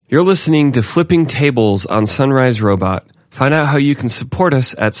You're listening to Flipping Tables on Sunrise Robot. Find out how you can support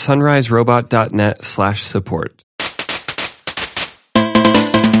us at sunriserobot.net/support.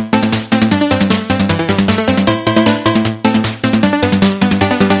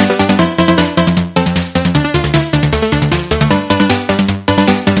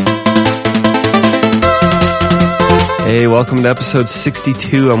 Hey, welcome to episode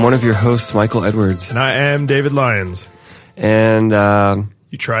 62. I'm one of your hosts, Michael Edwards. And I am David Lyons. And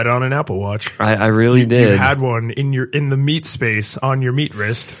you tried on an Apple Watch. I really did. You had one in the meat space on your meat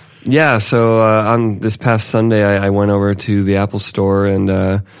wrist. Yeah, so on this past Sunday, I went over to the Apple store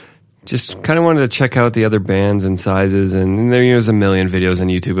and just kind of wanted to check out the other bands and sizes. And there's a million videos on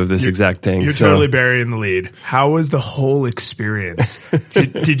YouTube of this exact thing. You're totally burying the lead. How was the whole experience?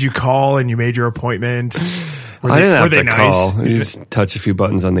 did you call and you made your appointment? I didn't have to nice? call. You just touch a few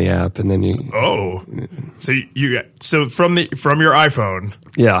buttons on the app, and then you. Oh, so from your iPhone,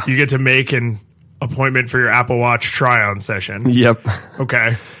 yeah, you get to make an appointment for your Apple Watch try-on session. Yep.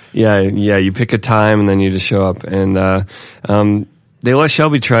 Okay. Yeah. You pick a time, and then you just show up, and they let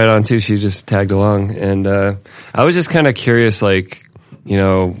Shelby try it on too. She just tagged along, and I was just kind of curious, like, you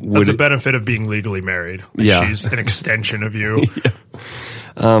know, that's a benefit of being legally married. Like, yeah, she's an extension of you. Yeah.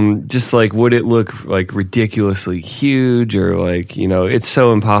 Just like, would it look like ridiculously huge, or like, you know, it's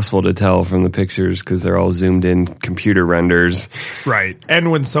so impossible to tell from the pictures because they're all zoomed in computer renders. Right.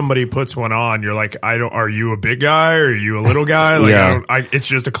 And when somebody puts one on, you're like, are you a big guy or are you a little guy? Like, yeah. It's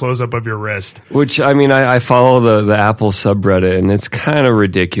just a close up of your wrist. Which, I mean, I follow the Apple subreddit, and it's kind of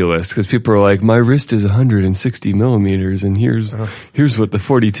ridiculous because people are like, my wrist is 160 millimeters, and here's what the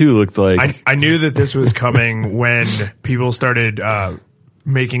 42 looked like. I knew that this was coming when people started,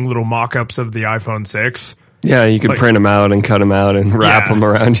 making little mock-ups of the iPhone 6. Yeah, you could print them out and cut them out and wrap them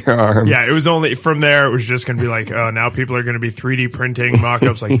around your arm. Yeah, it was only from there. It was just going to be like, oh, now people are going to be 3D printing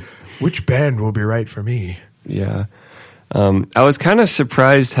mock-ups. Like, which band will be right for me? Yeah. I was kind of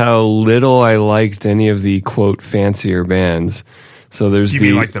surprised how little I liked any of the, quote, fancier bands. So there's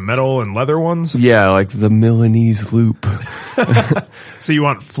mean like the metal and leather ones? Yeah, like the Milanese Loop. So you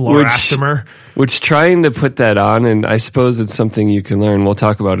want fluoroelastomer? Which trying to put that on, and I suppose it's something you can learn. We'll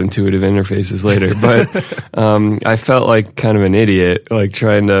talk about intuitive interfaces later, but I felt like kind of an idiot, like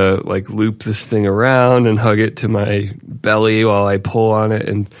trying to like loop this thing around and hug it to my belly while I pull on it,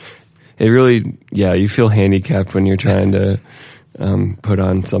 and it really, you feel handicapped when you're trying to put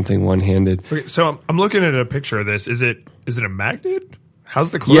on something one-handed. Okay, so I'm looking at a picture of this. Is it a magnet?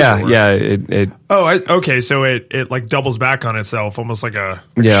 How's the closure work? Yeah. Okay. So it like doubles back on itself, almost like a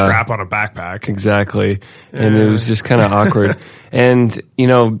strap on a backpack. Exactly. And it was just kind of awkward. And, you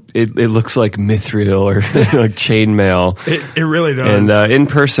know, it looks like mithril or like chainmail. It really does. And in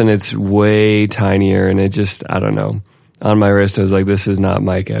person, it's way tinier. And it just, I don't know. On my wrist, I was like, this is not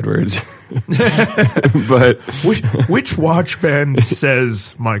Mike Edwards. But which watch band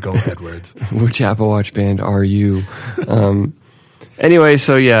says Michael Edwards? Which Apple Watch band are you? Anyway,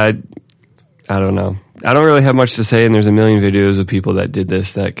 so yeah, I don't know. I don't really have much to say, and there's a million videos of people that did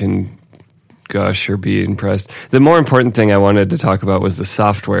this that can gush or be impressed. The more important thing I wanted to talk about was the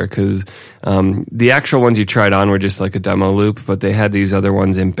software, because the actual ones you tried on were just like a demo loop, but they had these other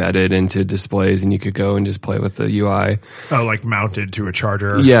ones embedded into displays, and you could go and just play with the UI. Oh, like mounted to a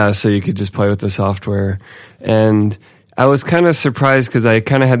charger? Yeah, so you could just play with the software. And I was kind of surprised because I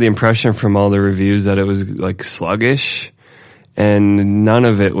kind of had the impression from all the reviews that it was like sluggish. And none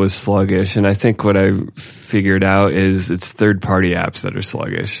of it was sluggish. And I think what I figured out is it's third-party apps that are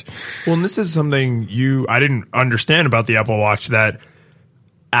sluggish. Well, and this is something I didn't understand about the Apple Watch, that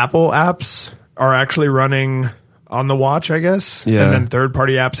Apple apps are actually running on the watch, I guess. Yeah. And then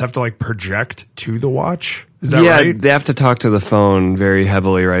third-party apps have to like project to the watch. Is that right? Yeah, they have to talk to the phone very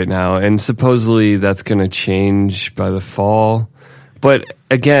heavily right now. And supposedly that's going to change by the fall. But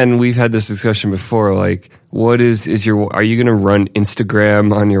again, we've had this discussion before, like, are you going to run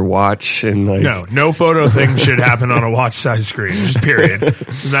Instagram on your watch? And like, no photo thing should happen on a watch size screen, just period.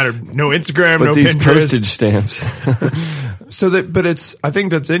 Doesn't matter. No Instagram, but no these Pinterest. postage stamps. I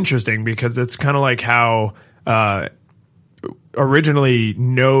think that's interesting because it's kind of like how, originally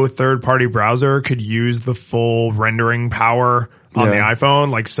no third-party browser could use the full rendering power on the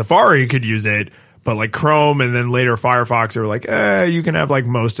iPhone. Like Safari could use it, but like Chrome and then later Firefox, they were like, you can have like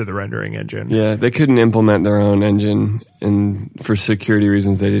most of the rendering engine. Yeah, they couldn't implement their own engine, and for security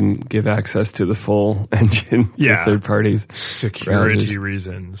reasons, they didn't give access to the full engine to third parties. Security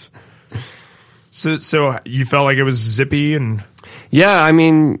reasons. So you felt like it was zippy and... Yeah, I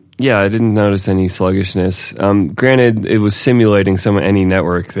mean, I didn't notice any sluggishness. Granted, it was simulating any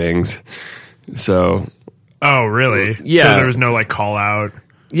network things, so... Oh, really? Yeah. So there was no like call out?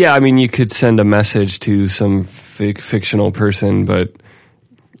 Yeah, I mean, you could send a message to some fictional person, but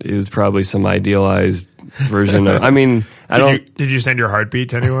it was probably some idealized version of. I mean, Did you send your heartbeat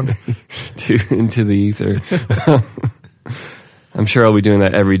to anyone? into the ether. I'm sure I'll be doing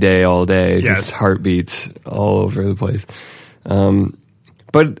that every day, all day. Yes. Just heartbeats all over the place.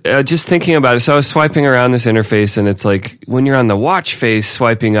 But just thinking about it, so I was swiping around this interface, and it's like when you're on the watch face,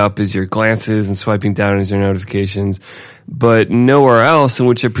 swiping up is your glances and swiping down is your notifications, but nowhere else, and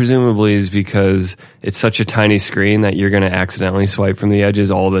which it presumably is because it's such a tiny screen that you're going to accidentally swipe from the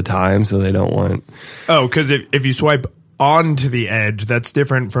edges all the time, so they don't want... Oh, because if you swipe onto the edge, that's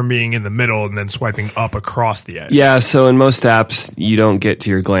different from being in the middle and then swiping up across the edge. Yeah, so in most apps, you don't get to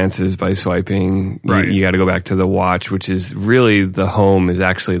your glances by swiping. Right. You got to go back to the watch, which is really the home is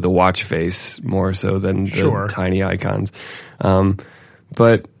actually the watch face more so than the tiny icons.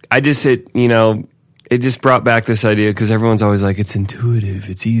 But it just brought back this idea because everyone's always like, it's intuitive,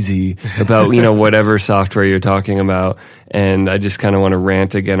 it's easy about, whatever software you're talking about. And I just kind of want to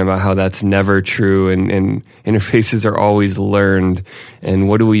rant again about how that's never true and interfaces are always learned. And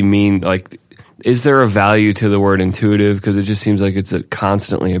what do we mean? Like, is there a value to the word intuitive? Because it just seems like it's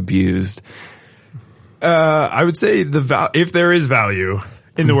constantly abused. I would say if there is value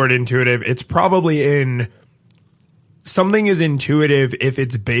in the word intuitive, it's probably in something is intuitive if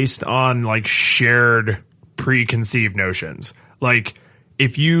it's based on like shared preconceived notions. Like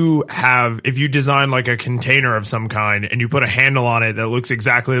if you design like a container of some kind and you put a handle on it that looks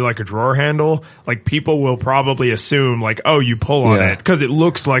exactly like a drawer handle, like people will probably assume like, oh, you pull on it because it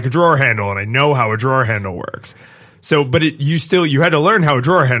looks like a drawer handle and I know how a drawer handle works. So, but you had to learn how a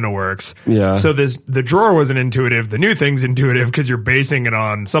drawer handle works. Yeah. So the drawer wasn't intuitive. The new thing's intuitive because you're basing it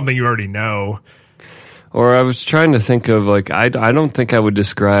on something you already know. Or I was trying to think of like, I don't think I would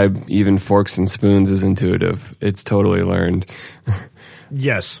describe even forks and spoons as intuitive. It's totally learned.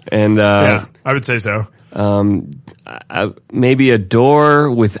 Yes. And, yeah, I would say so. Maybe a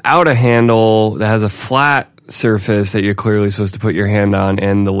door without a handle that has a flat surface that you're clearly supposed to put your hand on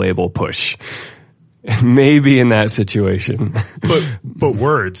and the label push. Maybe in that situation. But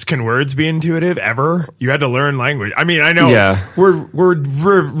words, can words be intuitive ever? You had to learn language. I mean, I know we're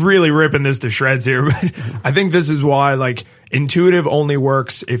really ripping this to shreds here, but I think this is why like intuitive only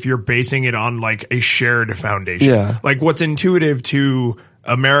works if you're basing it on like a shared foundation. Yeah. Like what's intuitive to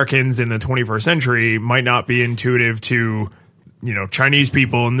Americans in the 21st century might not be intuitive to, Chinese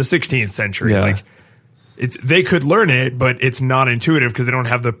people in the 16th century. Yeah. Like they could learn it, but it's not intuitive because they don't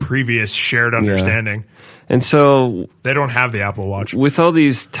have the previous shared understanding. Yeah. And so they don't have the Apple Watch. With all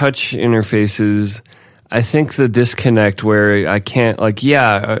these touch interfaces, I think the disconnect where I can't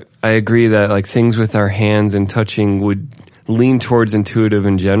I agree that like things with our hands and touching would lean towards intuitive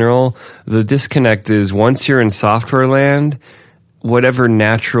in general. The disconnect is once you're in software land, whatever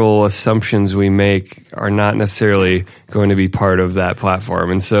natural assumptions we make are not necessarily going to be part of that platform.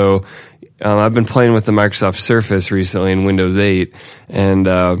 And so I've been playing with the Microsoft Surface recently in Windows 8, and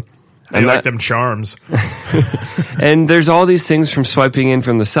I like them charms. And there's all these things from swiping in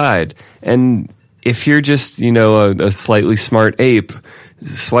from the side. And if you're just, a slightly smart ape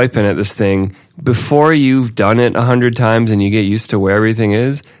swiping at this thing, before you've done it 100 times and you get used to where everything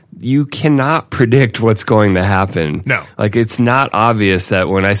is, you cannot predict what's going to happen. No. Like, it's not obvious that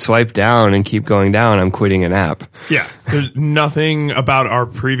when I swipe down and keep going down, I'm quitting an app. Yeah. There's nothing about our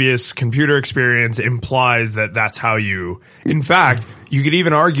previous computer experience implies that that's how in fact, you could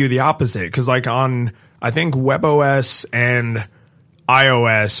even argue the opposite. Because like on, I think WebOS and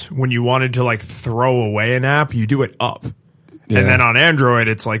iOS, when you wanted to like throw away an app, you do it up. Yeah. And then on Android,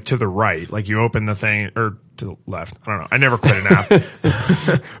 it's like to the right. Like you open the thing, or to the left. I don't know. I never quit an app.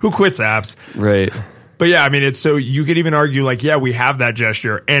 Who quits apps? Right. But yeah, I mean, it's so you could even argue like, yeah, we have that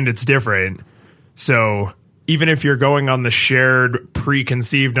gesture and it's different. So even if you're going on the shared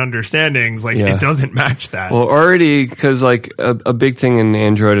preconceived understandings, like it doesn't match that. Well, already, because like a big thing in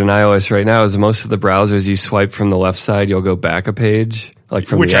Android and iOS right now is most of the browsers you swipe from the left side, you'll go back a page, like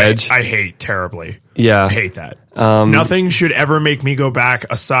from the edge. I hate terribly. Yeah. I hate that. Nothing should ever make me go back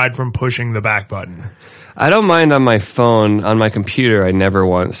aside from pushing the back button. I don't mind on my phone. On my computer, I never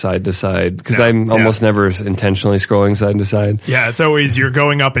want side to side because I'm almost never intentionally scrolling side to side. Yeah, it's always you're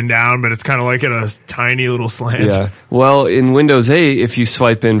going up and down, but it's kind of like in a tiny little slant. Yeah. Well, in Windows 8, if you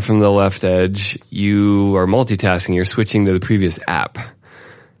swipe in from the left edge, you are multitasking. You're switching to the previous app.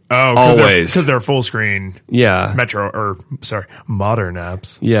 Oh, always because they're full screen. Yeah. Modern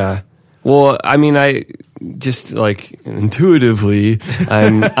apps. Yeah. Well, I mean, I just like intuitively,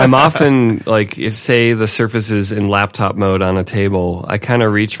 I'm often like, if say the Surface is in laptop mode on a table, I kind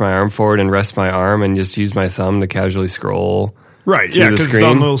of reach my arm forward and rest my arm and just use my thumb to casually scroll Right. through Yeah. the Because it's screen.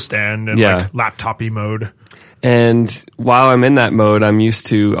 on a little stand and Yeah. like laptop-y mode. And while I'm in that mode, I'm used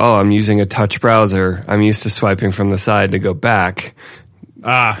to, I'm using a touch browser. I'm used to swiping from the side to go back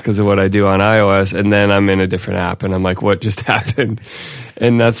because of what I do on iOS. And then I'm in a different app and I'm like, what just happened?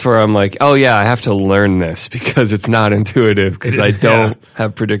 And that's where I'm like, oh yeah, I have to learn this because it's not intuitive because I don't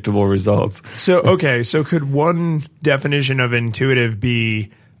have predictable results. So, okay. So could one definition of intuitive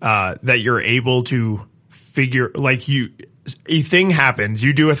be that you're able to figure, like a thing happens,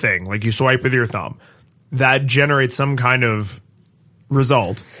 you do a thing, like you swipe with your thumb. That generates some kind of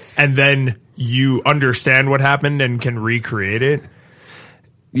result, and then you understand what happened and can recreate it.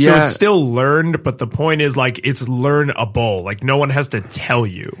 So it's still learned, but the point is like it's learnable. Like no one has to tell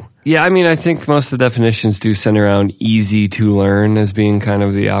you. Yeah, I mean, I think most of the definitions do center around easy to learn as being kind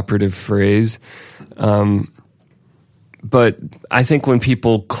of the operative phrase. But I think when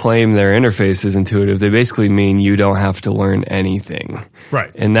people claim their interface is intuitive, they basically mean you don't have to learn anything. Right.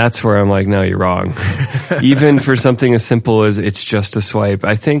 And that's where I'm like, no, you're wrong. Even for something as simple as it's just a swipe.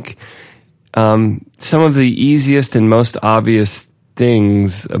 I think some of the easiest and most obvious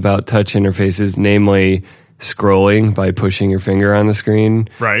things about touch interfaces, namely scrolling by pushing your finger on the screen.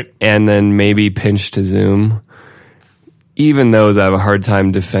 Right. And then maybe pinch to zoom. Even those I have a hard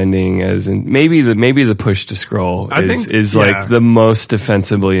time defending as in maybe the push to scroll is like the most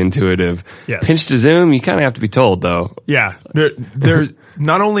defensively intuitive. Yes. Pinch to zoom, you kind of have to be told though. Yeah. There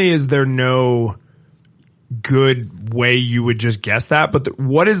not only is there no good way you would just guess that, but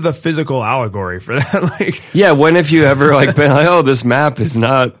what is the physical allegory for that? Like, yeah, when have you ever like been like, oh, this map is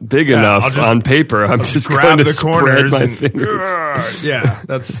not big enough on paper. I'm just grab going to the corners spread my and fingers. yeah,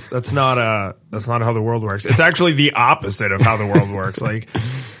 that's not how the world works. It's actually the opposite of how the world works. Like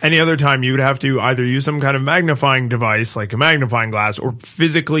any other time, you would have to either use some kind of magnifying device, like a magnifying glass, or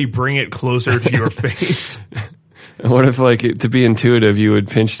physically bring it closer to your face. What if, like, to be intuitive, you would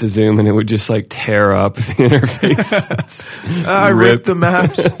pinch to zoom and it would just, like, tear up the interface? I ripped the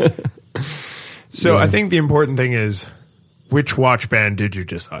maps. So I think the important thing is, which watch band did you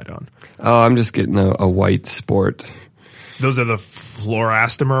decide on? Oh, I'm just getting a white Sport. Those are the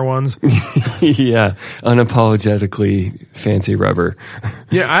fluorastomer ones? Yeah, unapologetically fancy rubber.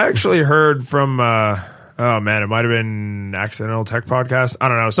 Yeah, I actually heard from, oh man, it might have been Accidental Tech Podcast. I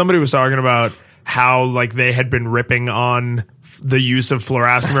don't know. Somebody was talking about how like they had been ripping on the use of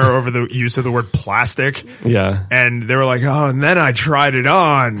fluorastomer over the use of the word plastic. Yeah. And they were like, oh, and then I tried it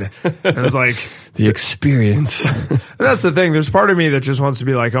on. And I was like, the experience. That's the thing. There's part of me that just wants to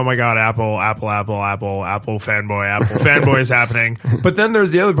be like, oh my God, Apple fanboy is happening. But then there's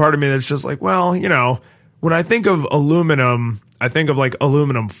the other part of me that's just like, well, you know, when I think of aluminum, I think of like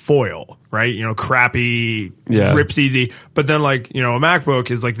aluminum foil, right? You know, crappy, rips easy. But then like, you know, a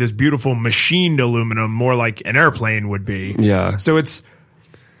MacBook is like this beautiful machined aluminum, more like an airplane would be. Yeah. So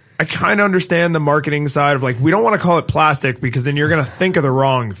I kind of understand the marketing side of like, we don't want to call it plastic because then you're going to think of the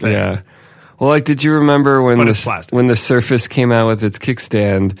wrong thing. Yeah. Well, like, did you remember when the Surface came out with its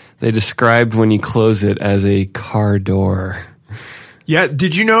kickstand, they described when you close it as a car door. Yeah.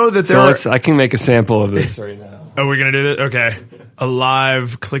 Did you know that I can make a sample of this right now. Oh, we're going to do that? Okay. A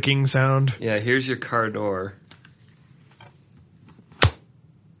live clicking sound. Yeah, here's your car door.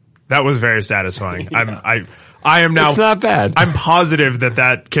 That was very satisfying. Yeah. I am now. It's not bad. I'm positive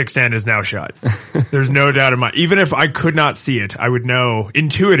that kickstand is now shut. There's no doubt in my. Even if I could not see it, I would know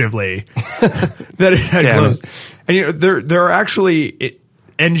intuitively that it had closed. And you know, there are actually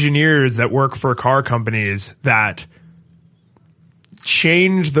engineers that work for car companies that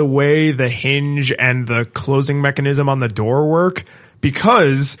change the way the hinge and the closing mechanism on the door work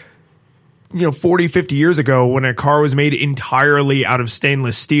because, you know, 40, 50 years ago when a car was made entirely out of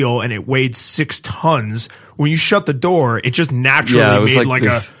stainless steel and it weighed 6 tons, when you shut the door, it just naturally made like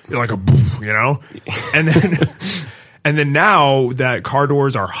a, you know, and then now that car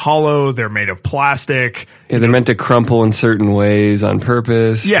doors are hollow, they're made of plastic. Yeah, they're meant to crumple in certain ways on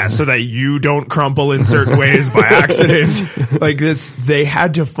purpose. Yeah, so that you don't crumple in certain ways by accident. Like they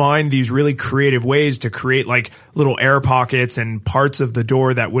had to find these really creative ways to create like little air pockets and parts of the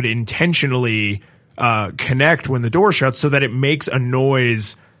door that would intentionally connect when the door shuts so that it makes a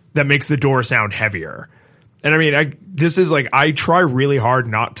noise that makes the door sound heavier. And I mean, I try really hard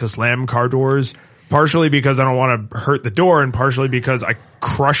not to slam car doors. Partially because I don't want to hurt the door and partially because I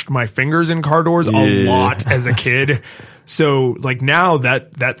crushed my fingers in car doors a lot as a kid. So like now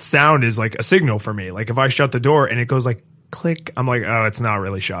that sound is like a signal for me. Like if I shut the door and it goes like click, I'm like, oh, it's not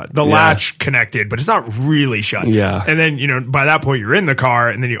really shut. The latch connected, but it's not really shut. Yeah. And then, you know, by that point you're in the car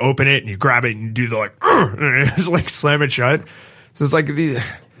and then you open it and you grab it and you do the like, and just like slam it shut. So it's like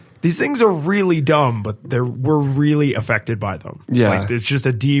these things are really dumb, but we're really affected by them. Yeah. Like, it's just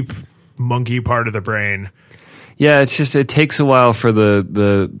a deep monkey part of the brain. Yeah, it's just it takes a while for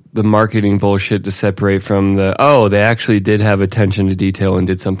the marketing bullshit to separate from they actually did have attention to detail and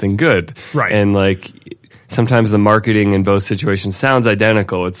did something good. Right. And like sometimes the marketing in both situations sounds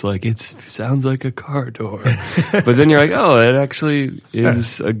identical. It's like it sounds like a car door. But then you're like, oh, it actually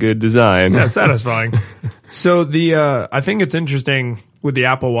is a good design. Yeah, satisfying. So I think it's interesting with the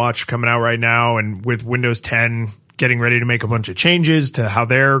Apple Watch coming out right now and with Windows 10 getting ready to make a bunch of changes to how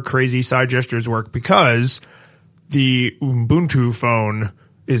their crazy side gestures work, because the Ubuntu phone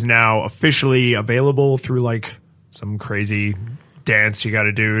is now officially available through like some crazy dance you got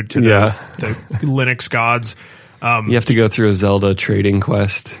to do to the Linux gods. You have to go through a Zelda trading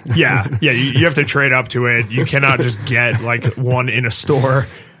quest. Yeah. You have to trade up to it. You cannot just get like one in a store.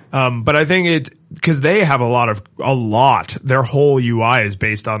 But I think because they have a lot. Their whole UI is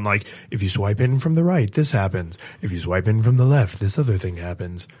based on like, if you swipe in from the right, this happens. If you swipe in from the left, this other thing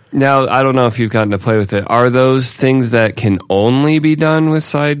happens. Now, I don't know if you've gotten to play with it. Are those things that can only be done with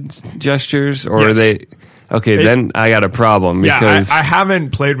side gestures, or are they? Okay, then I got a problem because I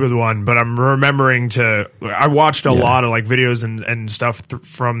haven't played with one, but I'm remembering I watched a lot of like videos and stuff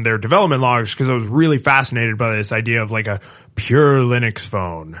from their development logs because I was really fascinated by this idea of like a pure Linux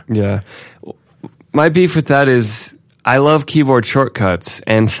phone. Yeah. My beef with that is I love keyboard shortcuts,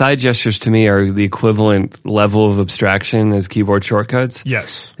 and side gestures to me are the equivalent level of abstraction as keyboard shortcuts.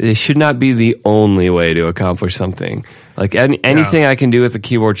 Yes. They should not be the only way to accomplish something. Like anything I can do with a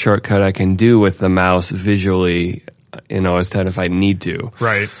keyboard shortcut, I can do with the mouse visually in OS 10 if I need to.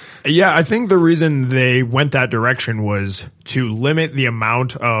 Right. Yeah, I think the reason they went that direction was to limit the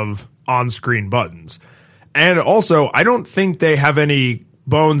amount of on-screen buttons. And also, I don't think they have any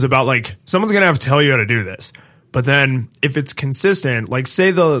bones about like, someone's going to have to tell you how to do this. But then if it's consistent, like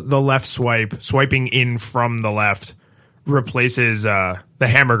say the left swiping in from the left replaces the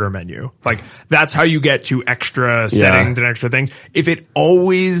hamburger menu. Like that's how you get to extra settings and extra things. If it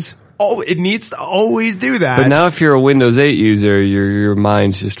it needs to always do that. But now if you're a Windows 8 user, your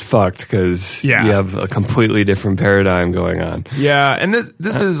mind's just fucked because you have a completely different paradigm going on. Yeah, and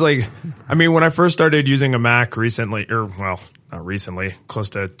this is like, I mean, when I first started using a Mac recently, not recently, close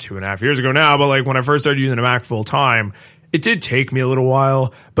to 2.5 years ago now, but like when I first started using a Mac full time, it did take me a little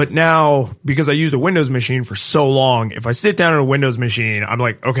while. But now, because I used a Windows machine for so long, if I sit down at a Windows machine, I'm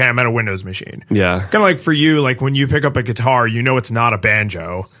like, okay, I'm at a Windows machine. Yeah. Kind of like for you, like when you pick up a guitar, you know it's not a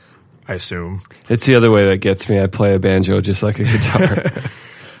banjo, I assume. It's the other way that gets me. I play a banjo just like a guitar.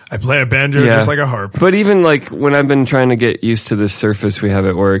 I play a banjo just like a harp. But even like when I've been trying to get used to this Surface we have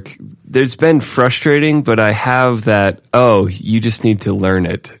at work, there's been frustrating, but I have that, you just need to learn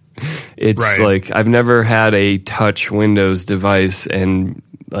it. It's like I've never had a touch Windows device and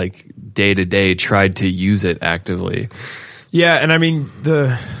like day to day tried to use it actively. Yeah, and I mean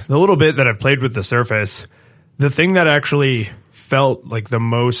the little bit that I've played with the Surface, the thing that actually felt like the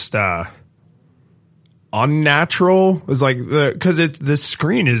most unnatural was like because the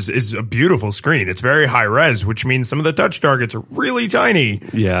screen is a beautiful screen. It's very high res, which means some of the touch targets are really tiny.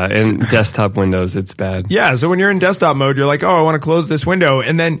 Yeah, and desktop Windows, it's bad. Yeah, so when you're in desktop mode, you're like, oh, I want to close this window,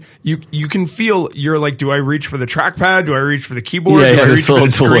 and then you can feel you're like, do I reach for the trackpad? Do I reach for the keyboard? Do I reach for the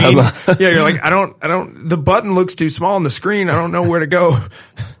screen? Yeah, you're like, I don't. The button looks too small on the screen. I don't know where to go.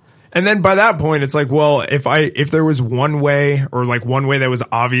 And then by that point, it's like, well, if there was one way or like one way that was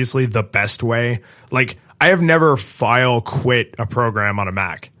obviously the best way, like I have never file quit a program on a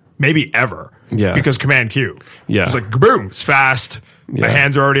Mac, maybe ever. Yeah. Because Command Q. Yeah. It's like, boom, it's fast. Yeah. My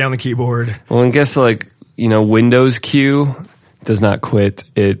hands are already on the keyboard. Well, and guess like, Windows Q does not quit.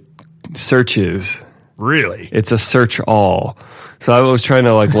 It searches. Really? It's a search all. So I was trying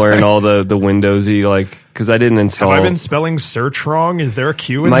to like learn all the Windowsy, like, because I didn't install. Have I been spelling search wrong? Is there a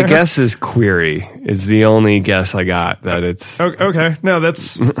Q in there? My guess is query is the only guess I got that it's. Okay. No,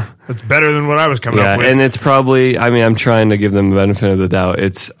 that's better than what I was coming up with. And it's probably, I'm trying to give them the benefit of the doubt.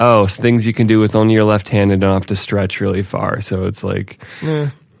 It's, things you can do with only your left hand and don't have to stretch really far. So it's like,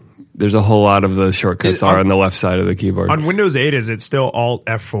 there's a whole lot of those shortcuts are on the left side of the keyboard. On Windows 8, is it still Alt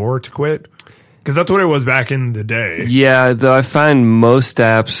F4 to quit? Because that's what it was back in the day. Yeah, though I find most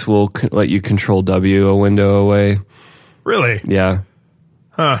apps will let you Control W a window away. Really? Yeah.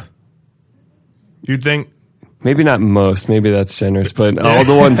 Huh. You'd think? Maybe not most. Maybe that's generous, but all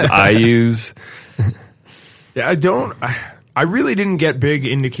the ones I use. Yeah, I really didn't get big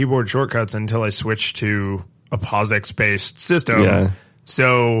into keyboard shortcuts until I switched to a POSIX-based system. Yeah.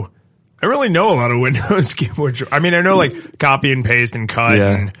 So I really know a lot of Windows keyboard I know like copy and paste and cut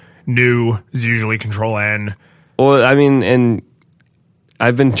and new is usually Control N. Well, and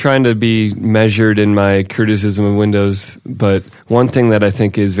I've been trying to be measured in my criticism of Windows, but one thing that I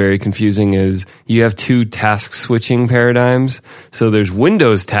think is very confusing is you have two task switching paradigms. So there's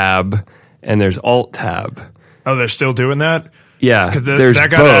Windows tab and there's Alt tab. Oh, they're still doing that? Yeah, Because there's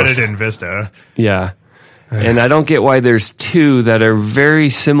that got both. added in Vista. Yeah. And I don't get why there's two that are very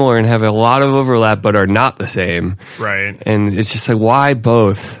similar and have a lot of overlap but are not the same. Right. And it's just like, why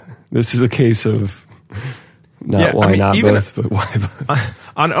both? This is a case of not why not both, but why both.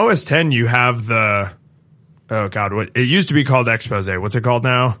 On OS 10, you have the, oh God, what it used to be called Expose. What's it called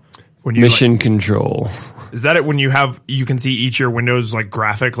now? When you Mission control. is that it when you can see each of your windows like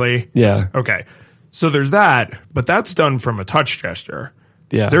graphically? Yeah. Okay. So there's that, but that's done from a touch gesture.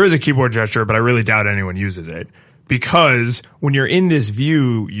 Yeah. There is a keyboard gesture, but I really doubt anyone uses it because when you're in this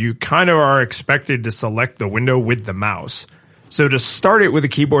view, you kind of are expected to select the window with the mouse. So to start it with a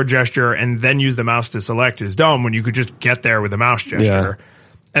keyboard gesture and then use the mouse to select is dumb when you could just get there with a mouse gesture. Yeah.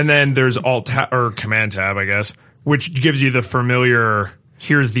 And then there's Alt tab or Command tab, I guess, which gives you the familiar,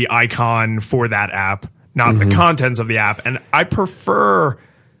 here's the icon for that app, not the contents of the app. And I prefer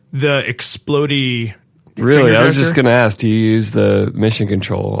the explodey. Really? I was just going to ask, do you use the mission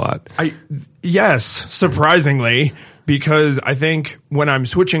control a lot? Yes, surprisingly, because I think when I'm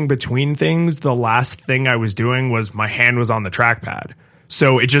switching between things, the last thing I was doing was my hand was on the trackpad.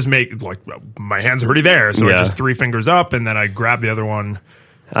 So it just made like my hand's already there. So I just 3 fingers up and then I grab the other one.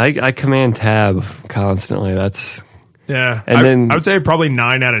 I command tab constantly. That's yeah. And then I would say probably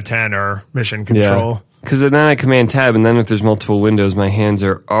 9 out of 10 are mission control. Yeah. Because then I command tab, and then if there's multiple windows, my hands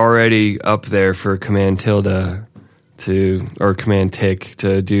are already up there for command tilde or command tick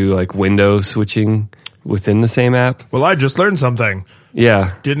to do like window switching within the same app. Well, I just learned something.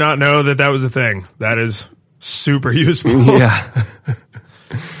 Yeah. Did not know that was a thing. That is super useful. Yeah.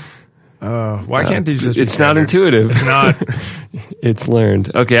 Why can't these just? It's not intuitive. It's not. It's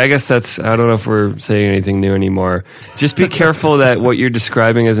learned. Okay, I guess I don't know if we're saying anything new anymore. Just be careful that what you're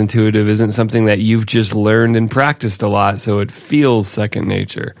describing as intuitive isn't something that you've just learned and practiced a lot, so it feels second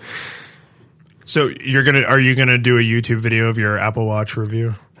nature. So are you gonna do a YouTube video of your Apple Watch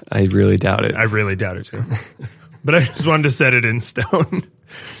review? I really doubt it. I really doubt it too. But I just wanted to set it in stone.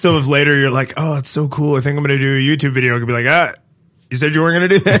 So if later you're like, oh, it's so cool, I think I'm gonna do a YouTube video, I could be like, you said you weren't going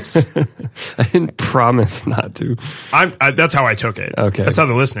to do this? I didn't promise not to. That's how I took it. Okay. That's how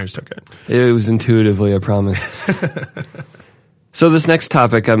the listeners took it. It was intuitively a promise. So this next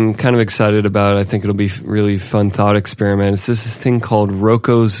topic I'm kind of excited about. I think it'll be really fun thought experiment. It's this thing called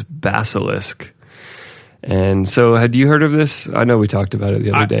Roko's Basilisk. And so had you heard of this? I know we talked about it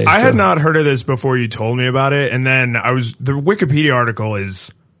the other day. I had not heard of this before you told me about it. And then the Wikipedia article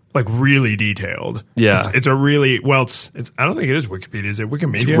is like really detailed. Yeah. It's a really, I don't think it is Wikipedia. Is it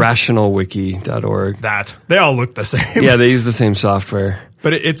Wikimedia? Rationalwiki.org. They all look the same. Yeah, they use the same software.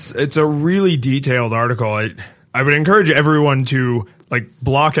 But it's a really detailed article. I would encourage everyone to like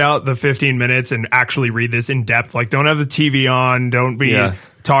block out the 15 minutes and actually read this in depth. Like don't have the TV on. Don't be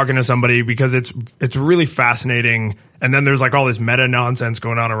talking to somebody because it's really fascinating. And then there's like all this meta nonsense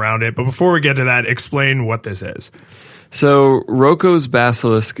going on around it. But before we get to that, explain what this is. So, Roko's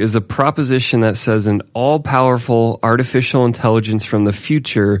Basilisk is a proposition that says an all-powerful artificial intelligence from the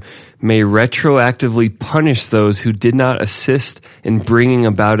future may retroactively punish those who did not assist in bringing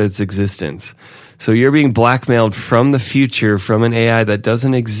about its existence. So you're being blackmailed from the future, from an AI that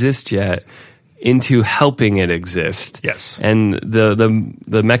doesn't exist yet, into helping it exist. Yes. And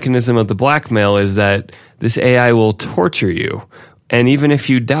the mechanism of the blackmail is that this AI will torture you. And even if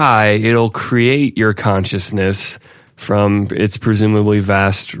you die, it'll create your consciousness from its presumably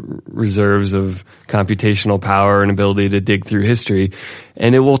vast reserves of computational power and ability to dig through history,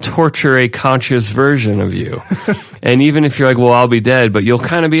 and it will torture a conscious version of you. And even if you're like, well, I'll be dead, but you'll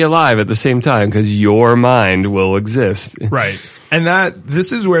kind of be alive at the same time because your mind will exist. Right. And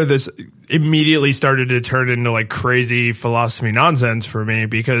this is where this immediately started to turn into like crazy philosophy nonsense for me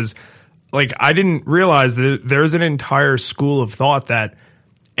because like I didn't realize that there's an entire school of thought that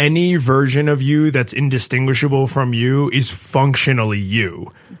any version of you that's indistinguishable from you is functionally you.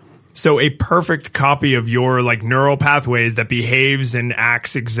 So a perfect copy of your like neural pathways that behaves and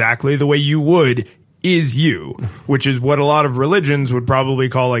acts exactly the way you would is you, which is what a lot of religions would probably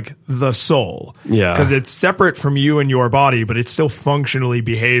call like the soul. Yeah. Because it's separate from you and your body, but it still functionally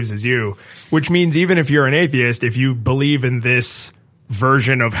behaves as you, which means even if you're an atheist, if you believe in this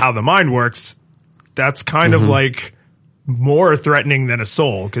version of how the mind works, that's kind of like more threatening than a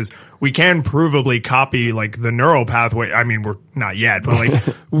soul because we can provably copy like the neural pathway. I mean, we're not yet, but like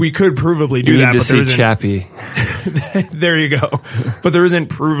we could provably do that. But there isn't. Chappie. There you go. But there isn't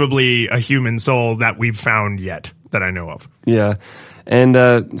provably a human soul that we've found yet that I know of. Yeah.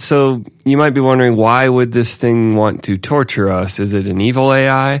 And so you might be wondering, why would this thing want to torture us? Is it an evil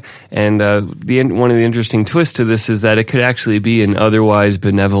AI? And one of the interesting twists to this is that it could actually be an otherwise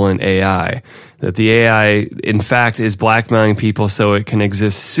benevolent AI. That the AI, in fact, is blackmailing people so it can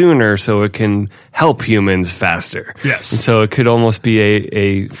exist sooner, so it can help humans faster. Yes. And so it could almost be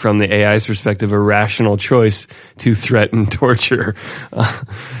a from the AI's perspective, a rational choice to threaten torture.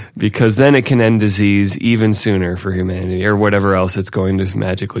 Because then it can end disease even sooner for humanity, or whatever else it's going to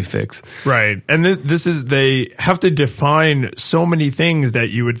magically fix. Right. And they have to define so many things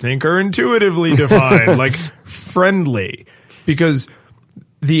that you would think are intuitively defined, like friendly, because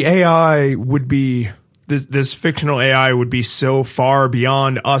the AI would be, this fictional AI would be so far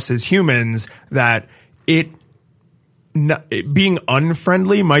beyond us as humans that it being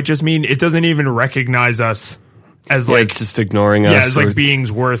unfriendly might just mean it doesn't even recognize us as it's just ignoring us. Yeah, as like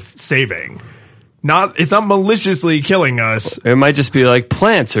beings worth saving. It's not maliciously killing us. It might just be like,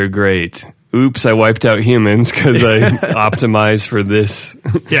 plants are great. Oops, I wiped out humans because I optimized for this.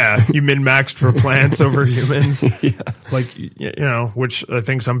 Yeah, you min-maxed for plants over humans. Yeah. Like, which I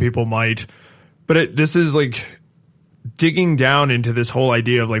think some people might. But this is like digging down into this whole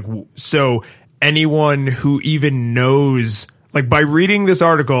idea of like, so anyone who even knows, like by reading this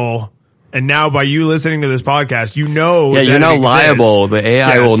article and now by you listening to this podcast, Yeah, that you're now it liable. The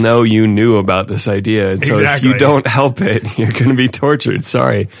AI Yes. will know you knew about this idea. And so Exactly. if you don't help it, you're going to be tortured.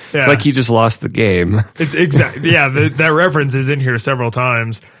 Sorry. Yeah. It's like you just lost the game. It's exactly, yeah, that reference is in here several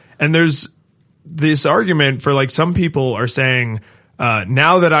times. And there's this argument for like some people are saying,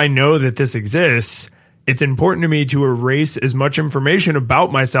 now that I know that this exists, it's important to me to erase as much information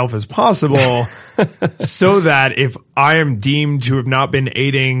about myself as possible so that if I am deemed to have not been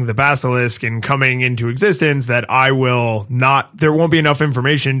aiding the basilisk in coming into existence, that there won't be enough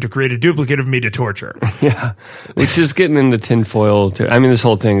information to create a duplicate of me to torture. Yeah. Which is getting into tinfoil. This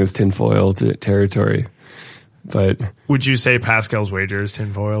whole thing is tinfoil territory. But Would you say Pascal's wager is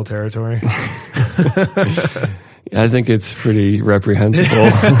tinfoil territory? I think it's pretty reprehensible.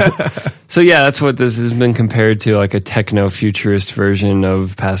 So yeah, that's what this has been compared to, like a techno-futurist version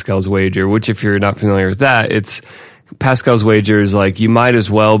of Pascal's wager, which if you're not familiar with that, it's Pascal's wager is like, you might as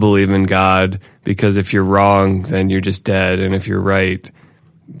well believe in God, because if you're wrong, then you're just dead. And if you're right,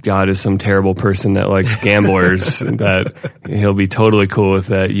 God is some terrible person that likes gamblers, that he'll be totally cool with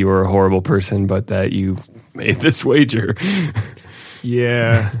that you are a horrible person, but that you made this wager.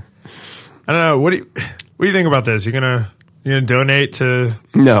 Yeah. I don't know. What do you think about this? You gonna donate to?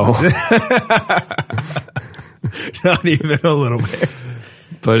 No. Not even a little bit.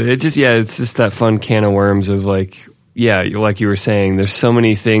 But it's just that fun can of worms of like you were saying, there's so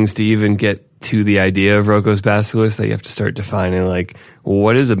many things to even get to the idea of Roko's Basilisk that you have to start defining, like,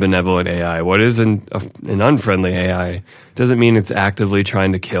 what is a benevolent AI? What is an unfriendly AI? Doesn't mean it's actively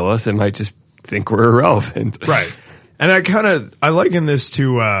trying to kill us. It might just think we're irrelevant. Right. And I liken this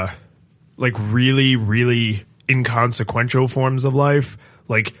to like really, really inconsequential forms of life,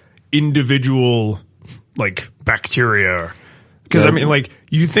 like individual like bacteria. Because Yeah. like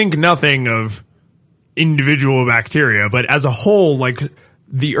you think nothing of individual bacteria, but as a whole, like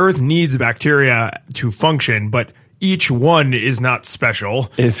the earth needs bacteria to function, but each one is not special.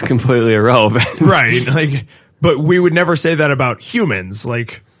 It's completely irrelevant. Right. Like, but we would never say that about humans.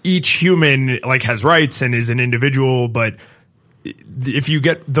 Like each human like has rights and is an individual, but if you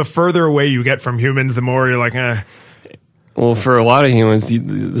get the further away you get from humans, the more you're like, Well, for a lot of humans,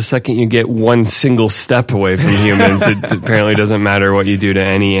 the second you get one single step away from humans, it apparently doesn't matter what you do to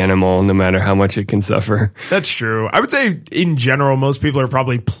any animal, no matter how much it can suffer. That's true. I would say in general, most people are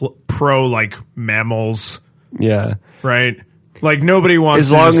probably pro like mammals, Yeah. right? Like nobody wants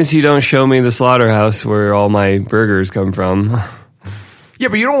As long as you don't show me the slaughterhouse where all my burgers come from. Yeah,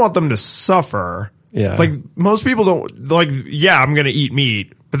 but you don't want them to suffer. Yeah. Like most people don't like, yeah, I'm going to eat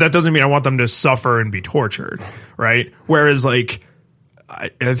meat, but that doesn't mean I want them to suffer and be tortured. Right. Whereas like,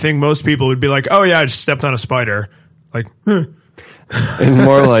 I think most people would be like, oh yeah, I just stepped on a spider. Like, It's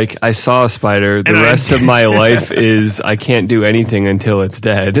more like, I saw a spider. The rest of my life is I can't do anything until it's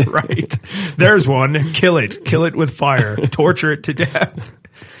dead. right. There's one. Kill it with fire, torture it to death.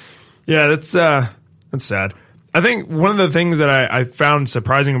 Yeah. That's sad. I think one of the things that I found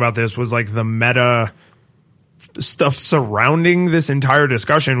surprising about this was like the meta stuff surrounding this entire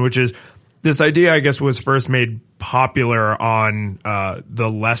discussion, which is this idea, I guess, was first made popular on the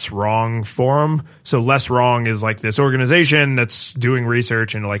Less Wrong forum. So Less Wrong is like this organization that's doing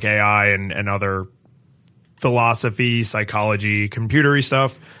research into like AI and other philosophy, psychology, computery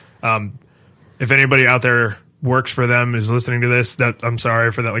stuff. If anybody out there works for them is listening to this, that I'm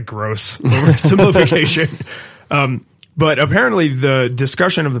sorry for that like gross oversimplification. But apparently the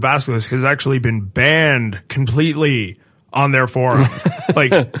discussion of the basilisk has actually been banned completely on their forums.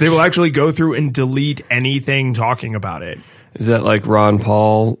 Like, they will actually go through and delete anything talking about it. Is that like Ron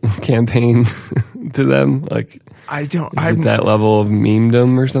Paul campaign to them? Like, is it that level of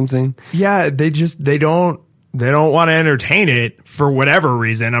memedom or something? Yeah, they don't want to entertain it for whatever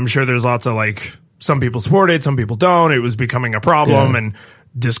reason. I'm sure there's lots of like, some people support it, some people don't. It was becoming a problem and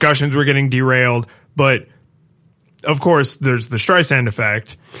discussions were getting derailed. But of course, there's the Streisand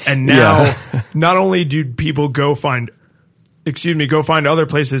effect. And now not only do people go find other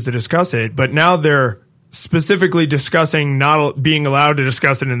places to discuss it, but now they're specifically discussing not being allowed to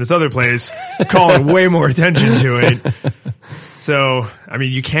discuss it in this other place, calling way more attention to it. So, I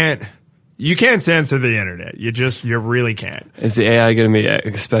mean, you can't censor the internet. You really can't. Is the AI going to be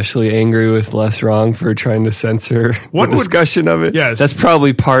especially angry with Less Wrong for trying to censor the discussion of it? Yes. That's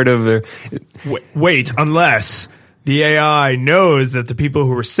probably part of their... Wait, unless the AI knows that the people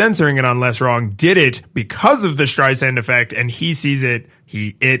who were censoring it on Less Wrong did it because of the Streisand effect, and he sees it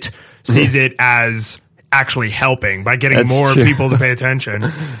as actually helping by getting more people to pay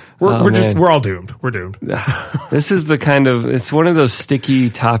attention. We're all doomed. We're doomed. This is it's one of those sticky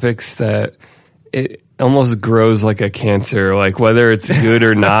topics that it almost grows like a cancer, like whether it's good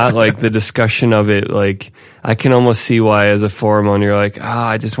or not, like the discussion of it, like I can almost see why as a forum owner you're like,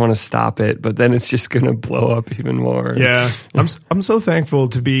 I just want to stop it, but then it's just going to blow up even more. Yeah. I'm so thankful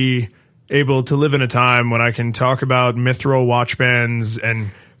to be able to live in a time when I can talk about mithril watch bands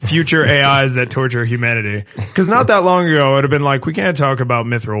and future AIs that torture humanity. Because not that long ago, I would have been like, we can't talk about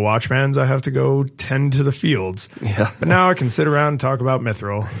mithril watch bands. I have to go tend to the fields. Yeah. But now I can sit around and talk about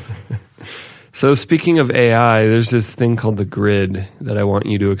mithril. So speaking of AI, there's this thing called the grid that I want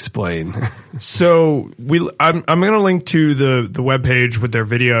you to explain. So I'm going to link to the webpage with their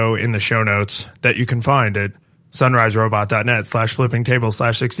video in the show notes that you can find at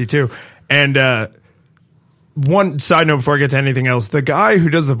sunriserobot.net/flippingtable/62. And one side note before I get to anything else, the guy who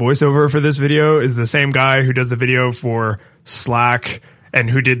does the voiceover for this video is the same guy who does the video for Slack and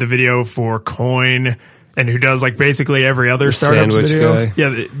who did the video for Coin and who does like basically every other startup video. Guy.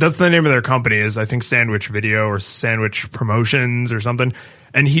 Yeah, that's the name of their company is I think Sandwich Video or Sandwich Promotions or something.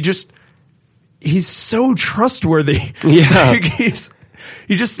 And he's so trustworthy. Yeah.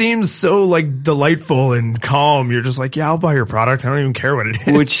 He just seems so like delightful and calm. You're just like, yeah, I'll buy your product. I don't even care what it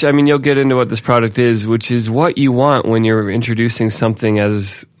is. Which, I mean, you'll get into what this product is, which is what you want when you're introducing something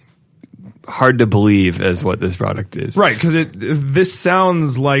as hard to believe as what this product is. Right, because this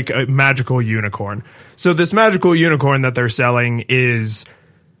sounds like a magical unicorn. So this magical unicorn that they're selling is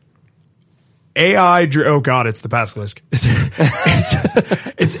AI. Oh God, it's the basilisk.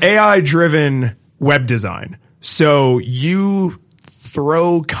 It's AI driven web design. So you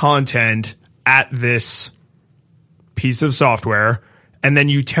throw content at this piece of software and then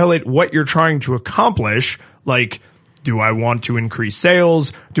you tell it what you're trying to accomplish. Like, do I want to increase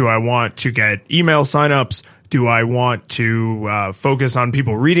sales? Do I want to get email signups? Do I want to focus on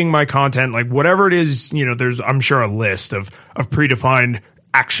people reading my content? Like whatever it is, there's, I'm sure, a list of predefined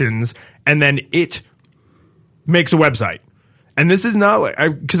actions, and then it makes a website. And this is not like,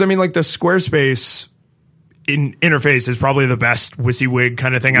 because I mean, like the Squarespace interface is probably the best WYSIWYG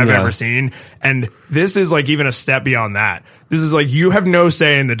kind of thing I've ever seen. And this is like even a step beyond that. This is like, you have no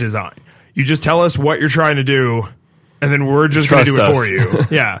say in the design. You just tell us what you're trying to do, and then we're just going to do it for you.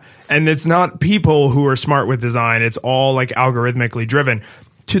 Yeah. And it's not people who are smart with design. It's all like algorithmically driven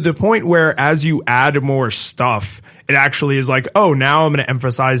to the point where as you add more stuff, it actually is like, oh, now I'm going to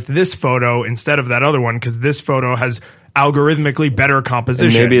emphasize this photo instead of that other one because this photo has algorithmically better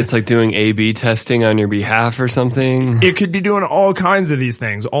composition. And maybe it's like doing A/B testing on your behalf or something. It could be doing all kinds of these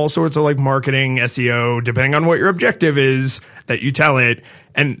things, all sorts of like marketing, SEO, depending on what your objective is that you tell it.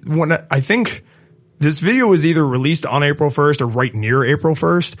 And when I think this video was either released on April 1st or right near April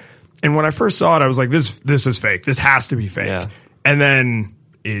 1st. And when I first saw it, I was like, this is fake. This has to be fake. Yeah. And then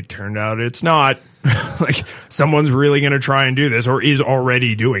it turned out it's not. Like someone's really going to try and do this or is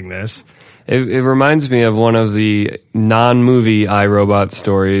already doing this. It reminds me of one of the non-movie iRobot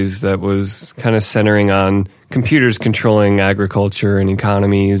stories that was kind of centering on computers controlling agriculture and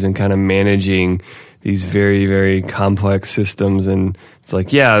economies and kind of managing these very, very complex systems. And it's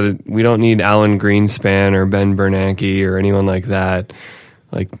like, yeah, we don't need Alan Greenspan or Ben Bernanke or anyone like that,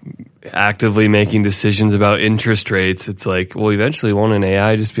 like actively making decisions about interest rates. It's like, well, eventually won't an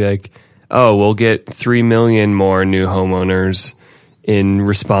AI just be like, oh, we'll get 3 million more new homeowners in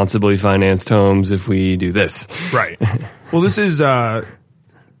responsibly financed homes if we do this. Right. Well, this is,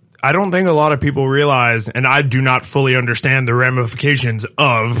 I don't think a lot of people realize, and I do not fully understand the ramifications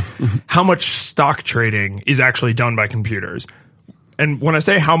of how much stock trading is actually done by computers. And when I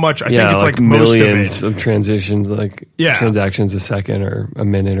say how much, I think it's like most millions of it. Of transitions, like transactions a second or a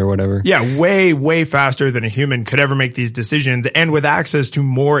minute or whatever. Yeah, way, way faster than a human could ever make these decisions, and with access to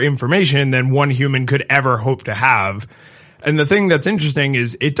more information than one human could ever hope to have. And the thing that's interesting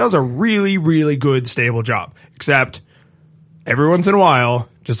is it does a really, really good, stable job. Except every once in a while,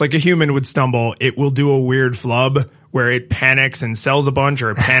 just like a human would stumble, it will do a weird flub where it panics and sells a bunch,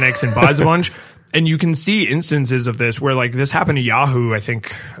 or it panics and buys a bunch. And you can see instances of this where, like, this happened to Yahoo, I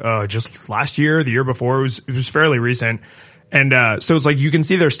think, just last year, the year before. It was fairly recent. And, so it's like, you can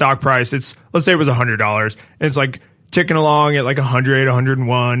see their stock price. Let's say it was $100, and it's like ticking along at like 100,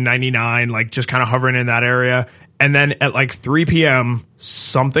 101, 99, like just kind of hovering in that area. And then at like 3 p.m.,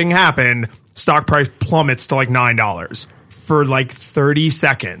 something happened. Stock price plummets to like $9 for like 30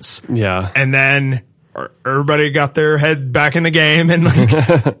 seconds. Yeah. And then everybody got their head back in the game, and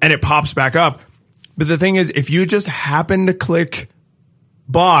like, and it pops back up. But the thing is, if you just happen to click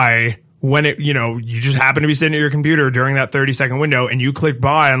buy when you just happen to be sitting at your computer during that 30-second window, and you click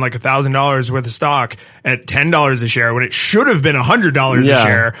buy on like $1,000 worth of stock at $10 a share when it should have been $100 a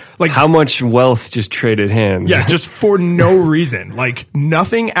share. Like, how much wealth just traded hands? Yeah, just for no reason. Like,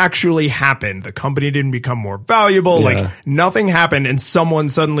 nothing actually happened. The company didn't become more valuable. Yeah. Like, nothing happened, and someone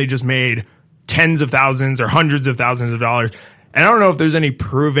suddenly just made tens of thousands or hundreds of thousands of dollars. And I don't know if there's any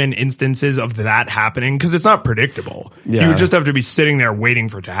proven instances of that happening, because it's not predictable. Yeah. You just have to be sitting there waiting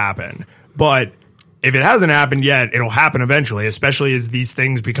for it to happen. But if it hasn't happened yet, it'll happen eventually, especially as these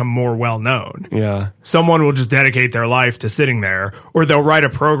things become more well known. Yeah. Someone will just dedicate their life to sitting there, or they'll write a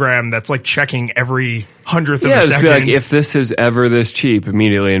program that's like checking every hundredth of a second. Yeah, just be like, if this is ever this cheap,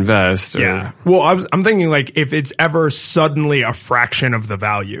 immediately invest. Yeah. Well, I'm thinking like if it's ever suddenly a fraction of the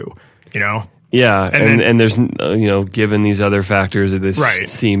value, you know? Yeah, and there's, given these other factors, this right.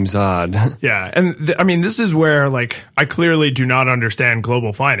 seems odd. Yeah, and I mean, this is where, like, I clearly do not understand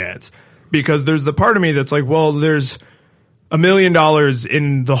global finance, because there's the part of me that's like, well, there's $1 million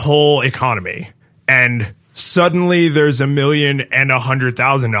in the whole economy, and suddenly there's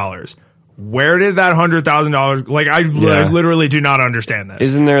 $1,100,000. Where did that $100,000? Like, I literally do not understand this.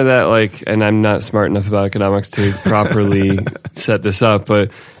 Isn't there that, like, and I'm not smart enough about economics to properly set this up, but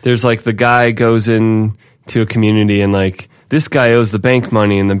there's like the guy goes in to a community and like this guy owes the bank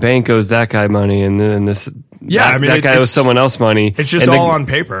money and the bank owes that guy money, and then that guy owes someone else money. It's just all on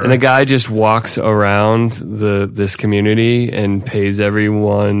paper. And the guy just walks around this community and pays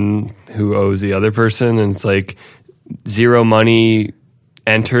everyone who owes the other person, and it's like zero money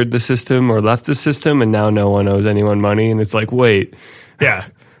entered the system or left the system, and now no one owes anyone money, and it's like, wait, yeah,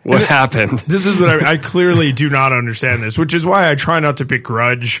 what happened? This is what I clearly do not understand this, which is why I try not to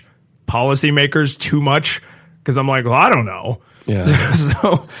begrudge policymakers too much, because I'm like, well, I don't know. Yeah.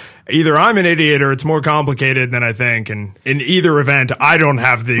 So either I'm an idiot or it's more complicated than I think, and in either event, I don't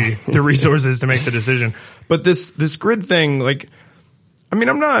have the resources to make the decision. But this grid thing, like, I mean,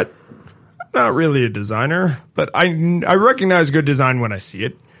 I'm not really a designer, but I recognize good design when I see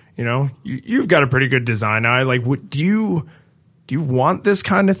it. You know, you've got a pretty good design eye. Like, do you want this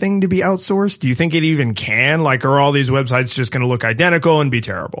kind of thing to be outsourced? Do you think it even can? Like, are all these websites just going to look identical and be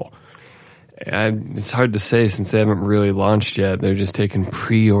terrible? It's hard to say since they haven't really launched yet. They're just taking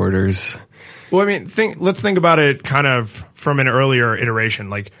pre-orders. Well, I mean, let's think about it kind of from an earlier iteration.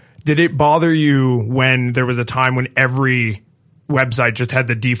 Like, did it bother you when there was a time when every website just had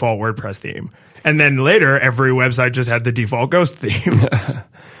the default WordPress theme, and then later every website just had the default Ghost theme?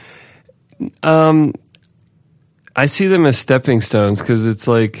 I see them as stepping stones, because it's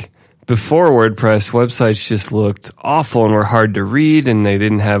like before WordPress, websites just looked awful and were hard to read, and they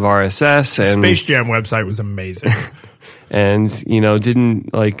didn't have RSS. And Space Jam website was amazing. And,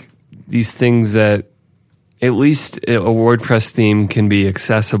 didn't like these things that at least a WordPress theme can be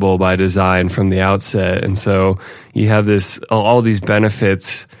accessible by design from the outset. And so you have all these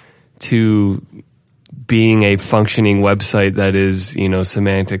benefits to being a functioning website that is,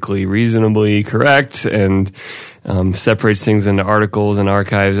 semantically reasonably correct and separates things into articles and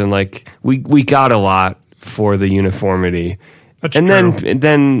archives. And like, we got a lot for the uniformity. That's and true.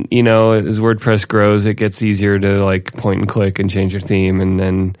 then, as WordPress grows, it gets easier to like point and click and change your theme. And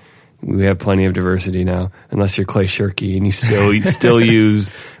then we have plenty of diversity now, unless you're Clay Shirky and you still use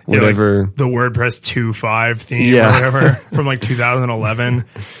whatever. Like the WordPress 2.5 theme or whatever from like 2011.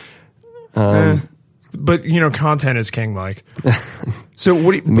 But, content is king, Mike. So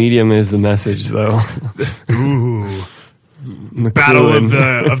what do you... Medium is the message, though. Ooh. Battle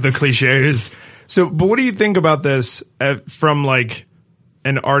of the cliches. So, but what do you think about this from like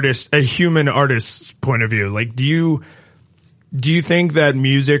an artist, a human artist's point of view, like, do you think that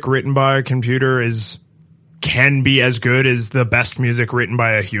music written by a computer can be as good as the best music written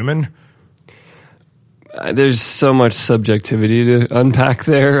by a human? There's so much subjectivity to unpack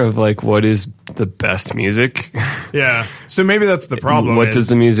there of like what is the best music. Yeah. So maybe that's the problem. What does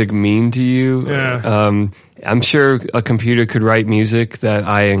the music mean to you? Yeah. I'm sure a computer could write music that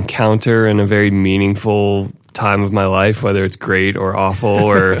I encounter in a very meaningful time of my life, whether it's great or awful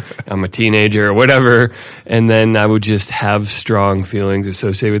or I'm a teenager or whatever, and then I would just have strong feelings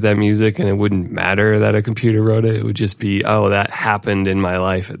associated with that music, and it wouldn't matter that a computer wrote it. It would just be, oh, that happened in my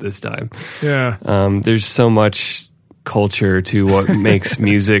life at this time. Yeah. There's so much culture to what makes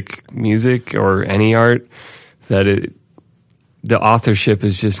music or any art that the authorship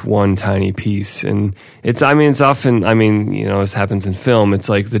is just one tiny piece. And it's often, this happens in film. It's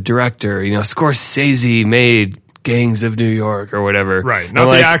like the director, Scorsese made Gangs of New York or whatever. Right. Not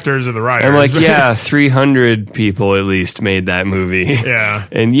the actors or the writers. I'm like, yeah, 300 people at least made that movie. Yeah.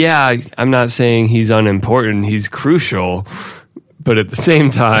 And yeah, I'm not saying he's unimportant. He's crucial. But at the same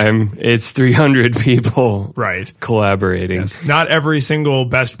time, it's 300 people collaborating. Yes. Not every single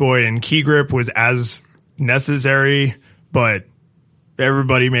best boy in Key Grip was as necessary, but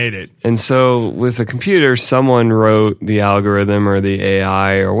everybody made it. And so with a computer, someone wrote the algorithm or the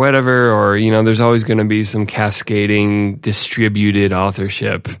AI or whatever, or, there's always going to be some cascading distributed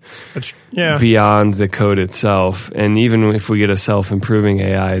authorship beyond the code itself. And even if we get a self-improving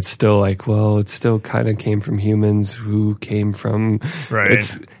AI, it's still like, well, it still kind of came from humans who came from... Right.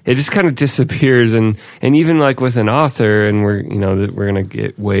 It just kind of disappears. And even like with an author, and we're going to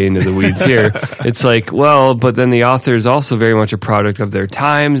get way into the weeds here. It's like, well, but then the author is also very much a product of their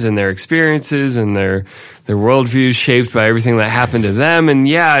times and their experiences and their worldviews shaped by everything that happened to them. And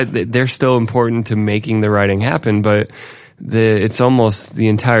yeah, they're still important to making the writing happen, but it's almost the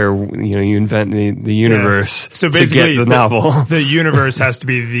entire, you invent the universe so basically to get the novel. The universe has to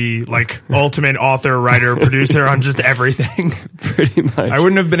be the ultimate author, writer, producer on just everything. Pretty much. I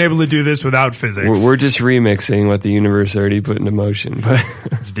wouldn't have been able to do this without physics. We're just remixing what the universe already put into motion. But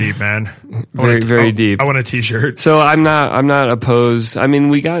it's deep, man. Very deep. I want a t-shirt. So I'm not opposed. I mean,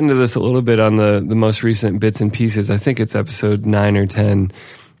 we got into this a little bit on the most recent Bits and Pieces. I think it's episode 9 or 10.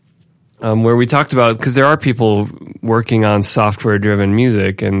 Where we talked about, because there are people working on software-driven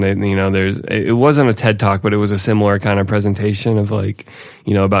music, and it wasn't a TED Talk, but it was a similar kind of presentation of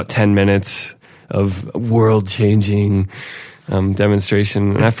about 10 minutes of world-changing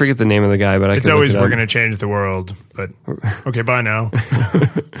demonstration. And I forget the name of the guy, but it's always we're going to change the world. But okay, bye now.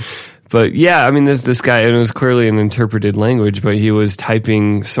 But yeah, this guy, and it was clearly an interpreted language, but he was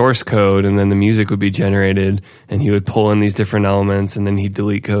typing source code, and then the music would be generated, and he would pull in these different elements, and then he'd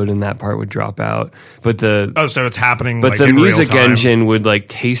delete code, and that part would drop out. But so it's happening. But the music engine would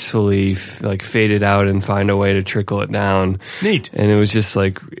tastefully fade it out and find a way to trickle it down. Neat. And it was just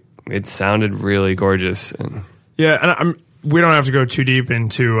it sounded really gorgeous. Yeah, and we don't have to go too deep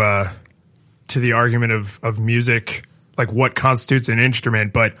into to the argument of music, like what constitutes an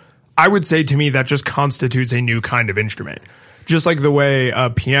instrument, but I would say to me that just constitutes a new kind of instrument. Just like the way a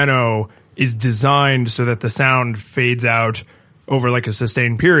piano is designed so that the sound fades out over a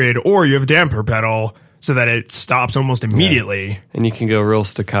sustained period, or you have damper pedal so that it stops almost immediately. Yeah. And you can go real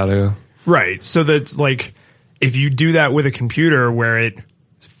staccato. Right. So that if you do that with a computer where it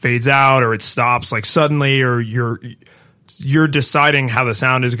fades out or it stops suddenly, or you're deciding how the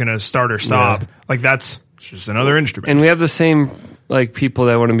sound is going to start or stop, that's just another instrument. And we have the same people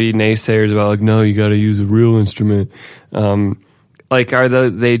that want to be naysayers about no, you got to use a real instrument. Are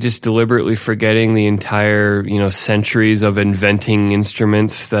they just deliberately forgetting the entire centuries of inventing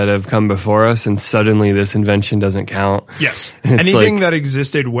instruments that have come before us, and suddenly this invention doesn't count? Yes, anything that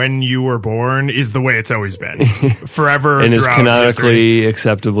existed when you were born is the way it's always been forever, and is canonically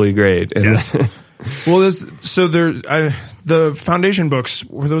acceptably great. And yes. Well, the Foundation books,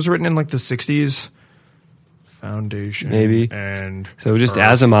 were those written in the 60s? Foundation, maybe. And so just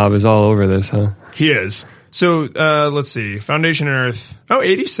Earth. Asimov is all over this, huh? He is. So let's see. Foundation and Earth. Oh,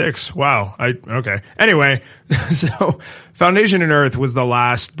 86. Wow. Okay. Anyway, so Foundation and Earth was the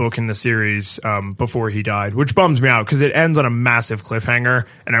last book in the series before he died, which bums me out because it ends on a massive cliffhanger,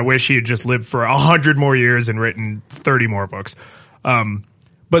 and I wish he had just lived for 100 more years and written 30 more books.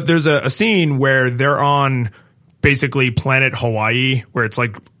 But there's a scene where they're on basically planet Hawaii, where it's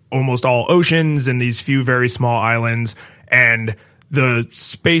almost all oceans and these few very small islands, and the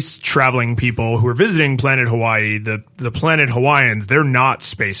space traveling people who are visiting planet Hawaii, the planet Hawaiians, they're not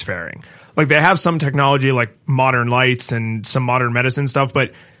spacefaring. They have some technology modern lights and some modern medicine stuff,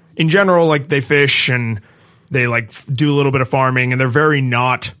 but in general, they fish and They like do a little bit of farming, and they're very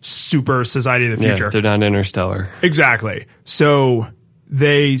not super Society of the Future. Yeah, they're not interstellar. Exactly. So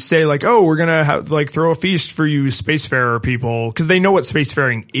they say like, oh, we're going to like throw a feast for you spacefarer people, because they know what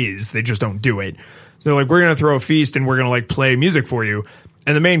spacefaring is. They just don't do it. So like, we're going to throw a feast and we're going to like play music for you.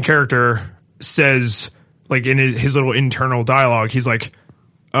 And the main character says like in his little internal dialogue, he's like,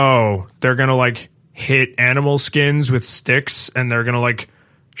 oh, they're going to like hit animal skins with sticks and they're going to like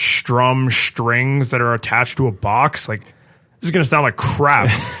strum strings that are attached to a box. Like, this is going to sound like crap.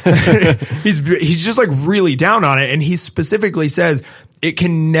 He's just like really down on it. And he specifically says it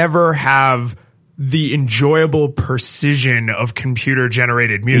can never have the enjoyable precision of computer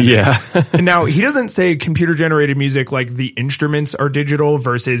generated music. Yeah. And now he doesn't say computer generated music like the instruments are digital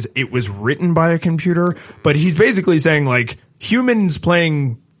versus it was written by a computer, but he's basically saying like humans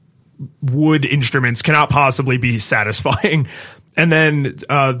playing wood instruments cannot possibly be satisfying. And then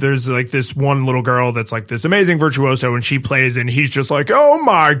there's like this one little girl that's like this amazing virtuoso, and she plays, and he's just like, oh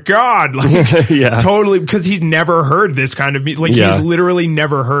my God, like yeah. Totally, because he's never heard this kind of music. Like he's literally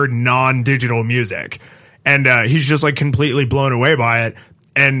never heard non-digital music. And he's just like completely blown away by it.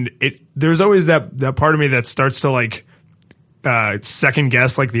 And there's always that part of me that starts to like second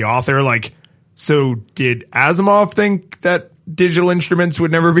guess like the author, like, so did Asimov think that digital instruments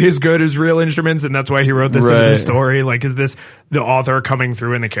would never be as good as real instruments, and that's why he wrote this into the story? Like, is this the author coming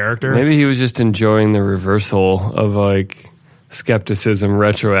through in the character? Maybe he was just enjoying the reversal of like skepticism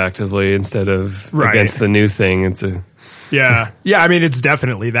retroactively instead of against the new thing. Yeah. I mean, it's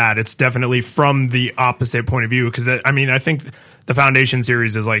definitely that. It's definitely from the opposite point of view, because I mean, I think the Foundation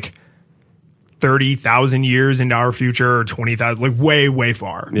series is like 30,000 years into our future, or 20,000, like way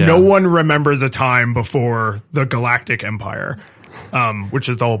far. Yeah. No one remembers a time before the Galactic Empire, which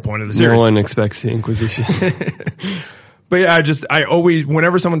is the whole point of the series. No one expects the Inquisition. But yeah, I always,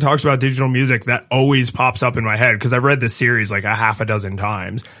 whenever someone talks about digital music, that always pops up in my head, because I've read this series like a half a dozen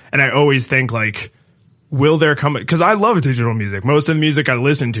times, and I always think like, will there come, because I love digital music. Most of the music I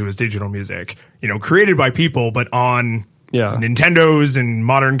listen to is digital music, you know, created by people, but on Nintendos and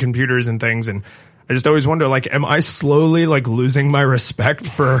modern computers and things. And I just always wonder, like, am I slowly like losing my respect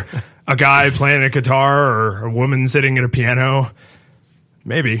for a guy playing a guitar or a woman sitting at a piano?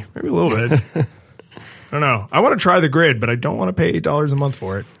 Maybe a little bit. I don't know. I want to try the Grid, but I don't want to pay $8 a month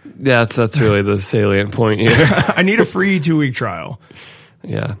for it. Yeah, that's really the salient point here. I need a free 2-week trial.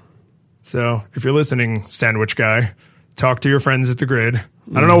 Yeah. So if you're listening, Sandwich Guy, talk to your friends at the Grid.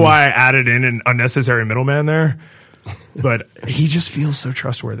 I don't know why I added in an unnecessary middleman there, but he just feels so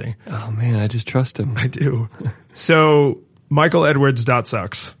trustworthy. Oh man, I just trust him. I do. So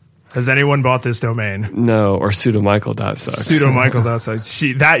michaeledwards.sucks. Has anyone bought this domain? No, or pseudomichael.sucks.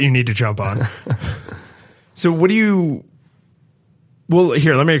 Pseudomichael.sucks. That you need to jump on. So what do you... Well,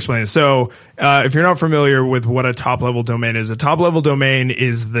 here, let me explain. So if you're not familiar with what a top-level domain is, a top-level domain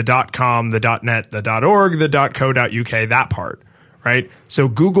is the .com, the .net, the .org, the .co.uk, that part. Right? So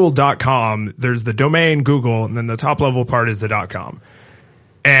google.com, there's the domain Google, and then the top level part is the .com.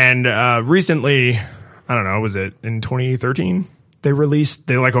 And recently, I don't know, was it in 2013? They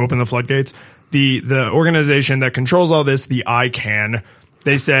like opened the floodgates. The organization that controls all this, the ICANN,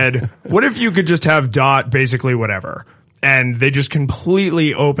 they said, what if you could just have basically whatever? And they just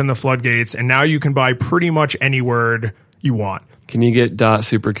completely open the floodgates, and now you can buy pretty much any word you want. Can you get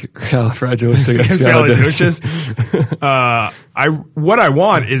supercalifragilisticexpialidocious? What I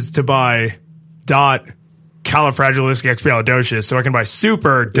want is to buy califragilisticexpialidocious, so I can buy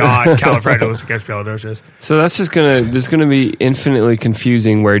super.califragilisticexpialidocious. So that's just gonna be infinitely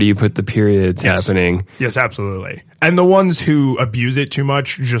confusing. Where do you put the periods happening? Yes, absolutely. And the ones who abuse it too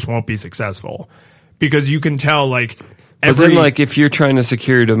much just won't be successful, because you can tell like. But then, like, if you're trying to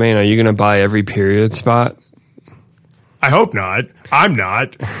secure your domain, are you going to buy every period spot? I hope not. I'm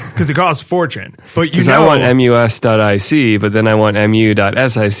not, because it costs a fortune. But you know, I want mus.ic, but then I want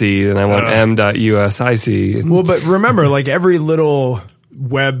mu.sic, then I want m.usic. Well, but remember, like every little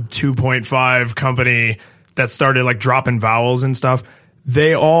Web 2.5 company that started like dropping vowels and stuff,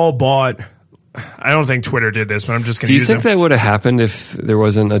 they all bought. I don't think Twitter did this, but I'm just going to use Do you think that would have happened if there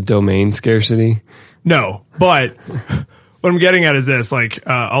wasn't a domain scarcity? No, but what I'm getting at is this: like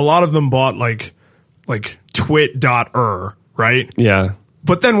a lot of them bought like twit.er, right? Yeah.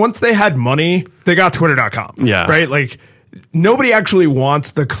 But then once they had money, they got twitter.com. Yeah. Right? Like nobody actually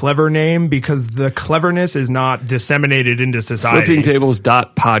wants the clever name because the cleverness is not disseminated into society.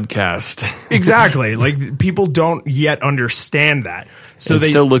 Flippingtables.podcast. Exactly. Like people don't yet understand that. So it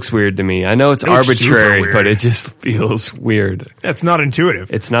still looks weird to me. I know it's arbitrary, but it just feels weird. It's not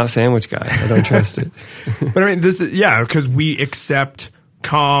intuitive. It's not Sandwich Guy. I don't trust it. But I mean, this is, because we accept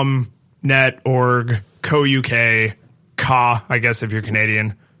com, net, org, .co.uk, .ca, I guess if you're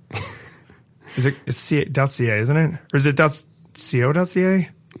Canadian. It's .ca, isn't it? Or is it .co.ca?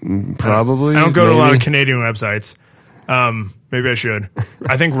 Probably. I don't go to a lot of Canadian websites. Maybe I should.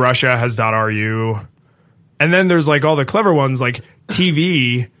 I think Russia has .ru. And then there's like all the clever ones like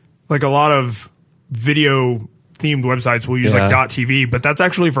TV, like a lot of video themed websites will use like .tv, but that's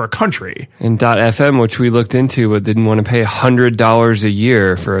actually for a country. And .fm, which we looked into, but didn't want to pay $100 a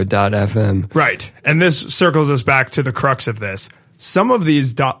year for a .fm. Right. And this circles us back to the crux of this. Some of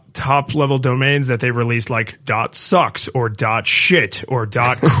these top level domains that they've released, like .sucks or .shit or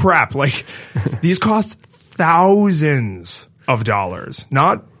 .crap, like these cost thousands of dollars,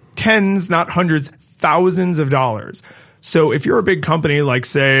 not tens, not hundreds, thousands of dollars. So if you're a big company like,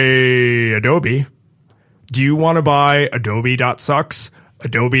 say, Adobe, do you want to buy adobe.sucks,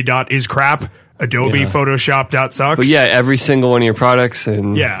 adobe.iscrap, Adobe Photoshop.sucks? But yeah, every single one of your products.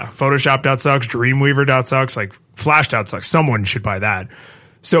 And yeah, Photoshop.sucks, Dreamweaver.sucks, like Flash.sucks. Someone should buy that.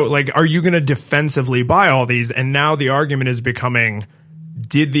 So like, are you going to defensively buy all these? And now the argument is becoming,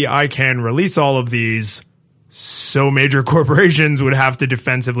 did the ICANN release all of these so major corporations would have to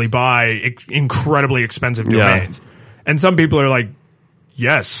defensively buy incredibly expensive domains? Yeah. And some people are like,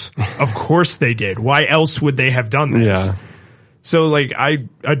 yes, of course they did. Why else would they have done this? Yeah. So like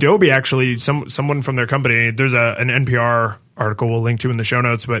Adobe actually, someone from their company, there's an NPR article we'll link to in the show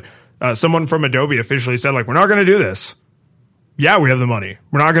notes, but someone from Adobe officially said like, we're not going to do this. Yeah, we have the money.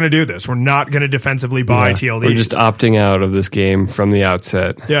 We're not going to do this. We're not going to defensively buy TLDs. We're just opting out of this game from the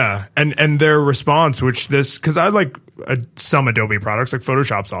outset. Yeah. And their response, because I like some Adobe products, like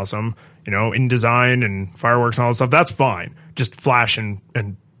Photoshop's awesome, InDesign and Fireworks and all that stuff. That's fine. Just Flash and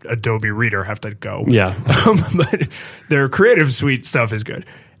Adobe Reader have to go. Yeah. But their Creative Suite stuff is good.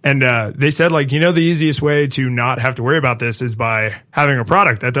 And they said, like, the easiest way to not have to worry about this is by having a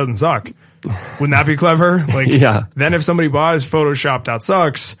product that doesn't suck. Wouldn't that be clever? Like, yeah. Then if somebody buys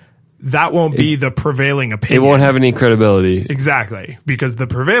Photoshop.sucks, that won't be the prevailing opinion. It won't have any credibility. Exactly. Because the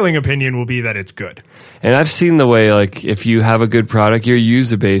prevailing opinion will be that it's good. And I've seen the way, like, if you have a good product, your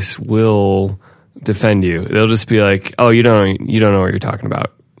user base will defend you. They'll just be like, oh, you don't know what you're talking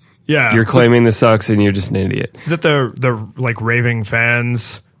about. Yeah. You're claiming this sucks and you're just an idiot. Is it the like raving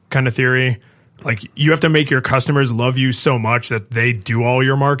fans kind of theory? Like, you have to make your customers love you so much that they do all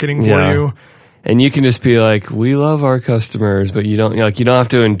your marketing for you. And you can just be like, we love our customers, but you don't have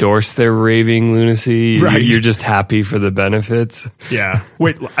to endorse their raving lunacy. Right. You're just happy for the benefits. Yeah.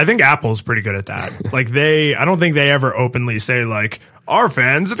 Wait, I think Apple's pretty good at that. Like, I don't think they ever openly say like, our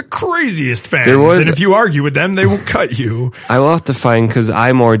fans are the craziest fans. And if you argue with them, they will cut you. I will have to find, because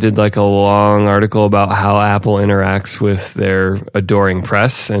iMore did like a long article about how Apple interacts with their adoring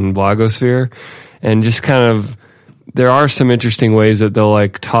press and blogosphere. And just kind of, there are some interesting ways that they'll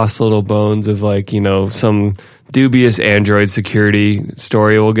like toss little bones of like, some dubious Android security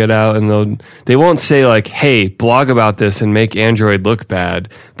story will get out, and they won't say like, hey, blog about this and make Android look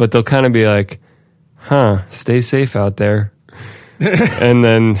bad. But they'll kind of be like, stay safe out there. And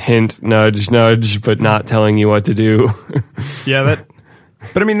then hint, nudge, nudge, but not telling you what to do. Yeah,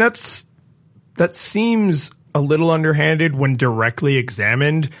 but I mean, that seems a little underhanded when directly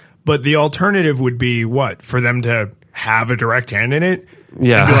examined, but the alternative would be what? For them to have a direct hand in it?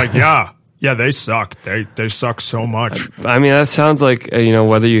 Yeah. And be like, yeah, they suck. They suck so much. I mean, that sounds like,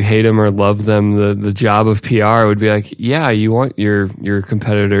 whether you hate them or love them, the job of PR would be like, yeah, you want your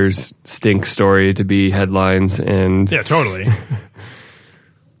competitor's stink story to be headlines and... Yeah, totally.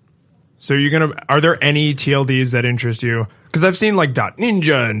 So are there any TLDs that interest you? Because I've seen like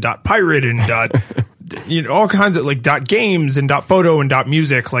 .ninja and .pirate and all kinds of like .games and .photo and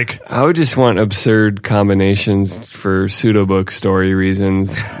 .music. Like, I would just want absurd combinations for pseudobook story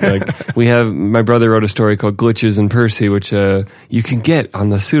reasons. Like my brother wrote a story called Glitches in Percy, which you can get on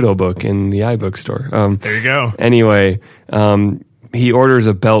the pseudobook in the iBook store. There you go. Anyway, he orders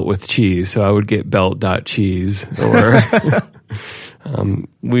a belt with cheese, so I would get belt.cheese or...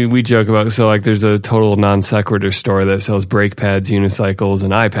 We joke about, so like there's a total non sequitur store that sells brake pads, unicycles,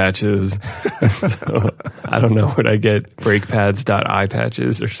 and eye patches. So I don't know what I get, brake pads.eye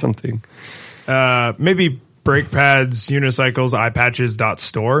patches or something. Maybe brake pads, unicycles, eye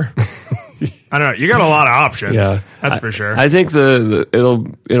patches.store. I don't know. You got a lot of options. Yeah, that's for sure. I think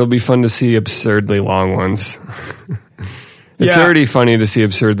it'll be fun to see absurdly long ones. It's already funny to see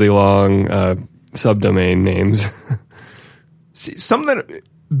absurdly long subdomain names. See, something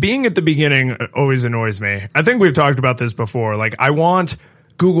being at the beginning always annoys me. I think we've talked about this before. Like, I want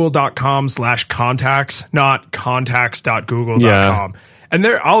google.com/contacts, not contacts.google.com. Yeah. And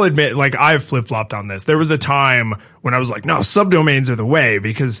I'll admit, like, I've flip-flopped on this. There was a time when I was like, no, subdomains are the way,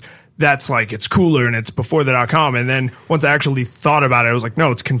 because that's like, it's cooler and it's before the .com. And then once I actually thought about it, I was like,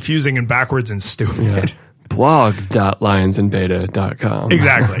 no, it's confusing and backwards and stupid. Yeah. Blog.lionsandbeta.com.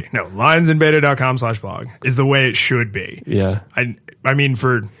 Exactly. No, lionsandbeta.com/blog is the way it should be. Yeah. I mean,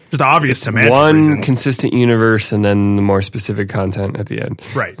 for just obvious semantic One reasons. consistent universe and then the more specific content at the end.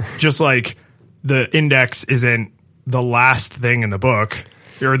 Right. Just like the index isn't the last thing in the book,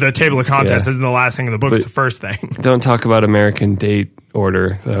 or the table of contents isn't the last thing in the book, it's the first thing. Don't talk about American date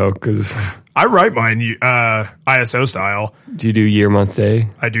order, though, because... I write mine ISO style. Do you do year, month, day?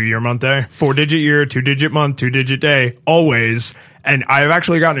 I do year, month, day. 4-digit year, 2-digit month, 2-digit day, always. And I've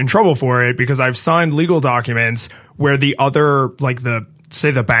actually gotten in trouble for it because I've signed legal documents where the other, like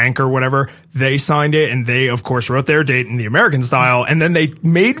say the bank or whatever, they signed it and they, of course, wrote their date in the American style, and then they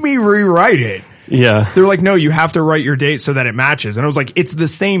made me rewrite it. Yeah. They're like, no, you have to write your date so that it matches. And I was like, it's the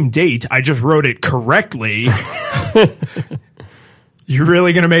same date. I just wrote it correctly. You're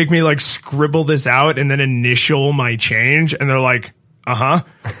really going to make me like scribble this out and then initial my change? And they're like,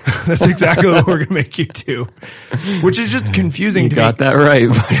 that's exactly what we're going to make you do. Which is just confusing to me. You got that right,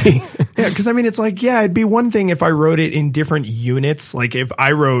 buddy. Yeah, because I mean, it's like, yeah, it'd be one thing if I wrote it in different units. Like if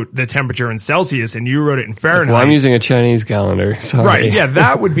I wrote the temperature in Celsius and you wrote it in Fahrenheit. Well, I'm using a Chinese calendar. Sorry. Right, yeah,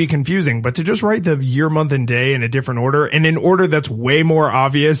 that would be confusing. But to just write the year, month, and day in a different order, and in order that's way more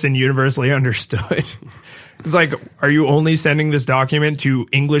obvious and universally understood. It's like, are you only sending this document to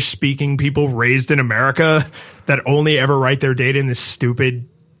English-speaking people raised in America that only ever write their date in this stupid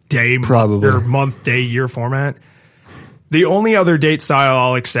day, Probably. or month, day, year format? The only other date style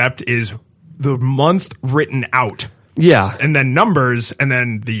I'll accept is the month written out. Yeah. And then numbers, and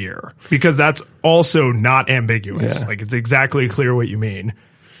then the year. Because that's also not ambiguous. Yeah. Like, it's exactly clear what you mean.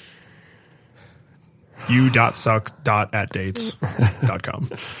 you.suck.atdates.com.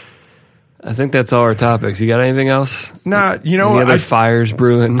 I think that's all our topics. You got anything else? Nah, you know, Any other fires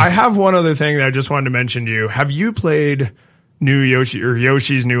brewing? I have one other thing that I just wanted to mention to you. Have you played New Yoshi or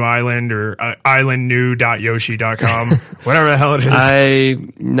Yoshi's New Island or islandnew.yoshi.com? Whatever the hell it is.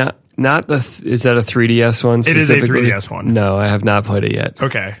 Not the is that a 3DS one? It is a 3DS one. No, I have not played it yet.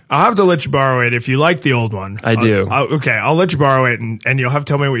 Okay. I'll have to let you borrow it if you like the old one. I do. I'll let you borrow it and you'll have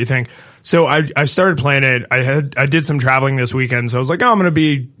to tell me what you think. So I started playing it. I did some traveling this weekend, so I was like, I'm going to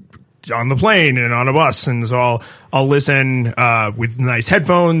be on the plane and on a bus, and so I'll listen with nice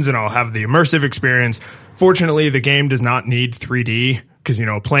headphones and I'll have the immersive experience. Fortunately, the game does not need 3D because, you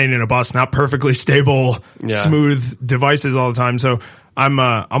know, playing in a bus, not perfectly stable, smooth devices all the time. So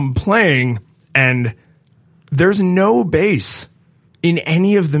I'm playing and there's no bass in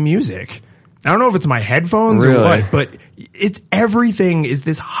any of the music. I don't know if it's my headphones or what, but everything is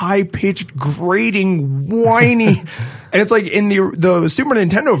this high pitched, grating, whiny. And it's like in the Super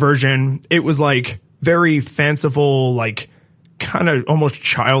Nintendo version, it was like very fanciful, like kind of almost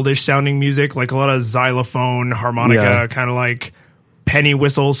childish sounding music, like a lot of xylophone, harmonica, kind of like penny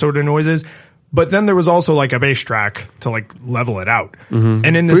whistle sort of noises. But then there was also like a bass track to like level it out. Mm-hmm.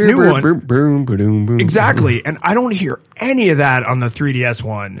 And in this new one, exactly. And I don't hear any of that on the 3DS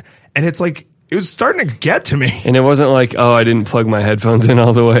one. And it's like, it was starting to get to me. And it wasn't like, oh, I didn't plug my headphones in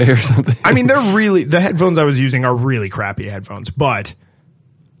all the way or something. I mean, the headphones I was using are really crappy headphones. But,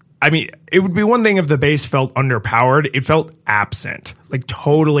 I mean, it would be one thing if the bass felt underpowered. It felt absent. Like,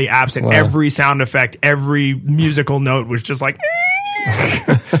 totally absent. Wow. Every sound effect, every musical note was just like...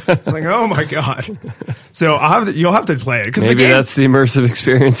 It's like, oh my God. So you'll have to play it. Maybe that's the immersive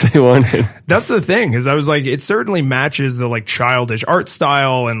experience they wanted. That's the thing, is I was like, it certainly matches the like childish art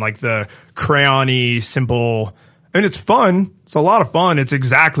style and like the crayon-y, simple. I mean, it's fun. It's a lot of fun. It's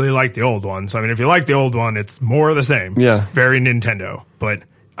exactly like the old one. So, I mean, if you like the old one, it's more of the same. Yeah. Very Nintendo. But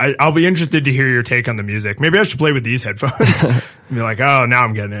I'll be interested to hear your take on the music. Maybe I should play with these headphones and be like, oh, now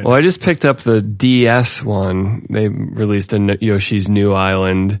I'm getting it. Well, I just picked up the DS one. They released a Yoshi's New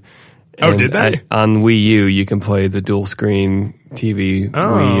Island. Oh, did they? On Wii U, you can play the dual screen TV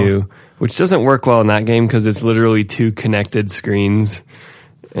Wii U, which doesn't work well in that game because it's literally two connected screens.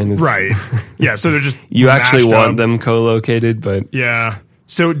 And it's, right. Yeah, so they're just you actually want them co-located, but... Yeah.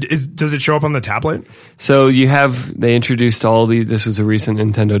 So does it show up on the tablet? So they introduced this was a recent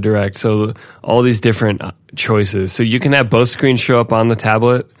Nintendo Direct, so all these different choices. So you can have both screens show up on the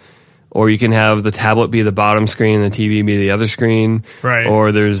tablet, or you can have the tablet be the bottom screen and the TV be the other screen. Right.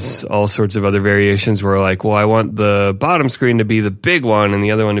 Or there's all sorts of other variations where like, well, I want the bottom screen to be the big one and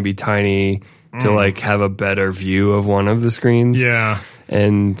the other one to be tiny to like have a better view of one of the screens. Yeah.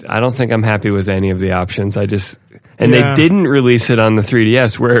 And I don't think I'm happy with any of the options. They didn't release it on the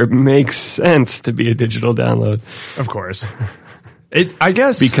 3DS where it makes sense to be a digital download. Of course. I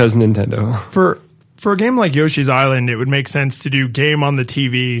guess because Nintendo. For a game like Yoshi's Island, it would make sense to do game on the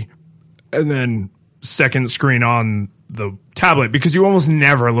TV, and then second screen on the tablet, because you almost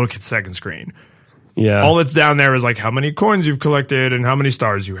never look at second screen. Yeah. All that's down there is like how many coins you've collected and how many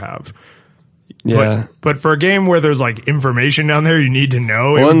stars you have. Yeah. But for a game where there's like information down there you need to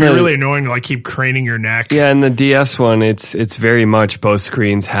know, it would be really annoying to like keep craning your neck. Yeah, and the DS one, it's very much both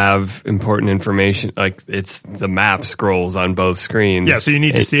screens have important information. Like it's the map scrolls on both screens. Yeah, so you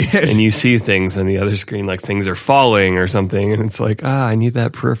need to see it. And you see things on the other screen, like things are falling or something, and it's like, I need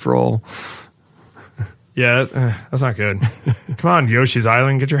that peripheral. Yeah, that's not good. Come on, Yoshi's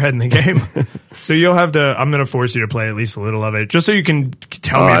Island, get your head in the game. So you'll have to, I'm going to force you to play at least a little of it, just so you can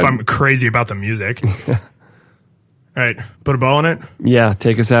tell me if I'm crazy about the music. All right, put a bow on it. Yeah,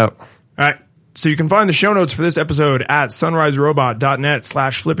 take us out. All right, so you can find the show notes for this episode at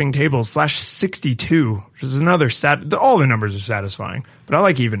sunriserobot.net/flippingtables/62, which is another all the numbers are satisfying, but I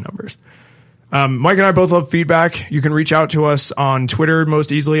like even numbers. Mike and I both love feedback. You can reach out to us on Twitter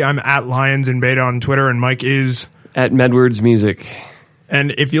most easily. I'm at Lions in Beta on Twitter, and Mike is at Medwards Music.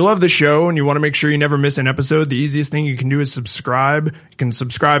 And if you love the show and you want to make sure you never miss an episode, the easiest thing you can do is subscribe. You can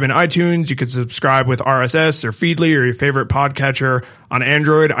subscribe in iTunes. You can subscribe with RSS or Feedly or your favorite podcatcher. On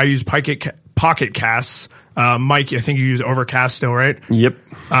Android, I use Pocket Casts. Mike, I think you use Overcast still, right? Yep.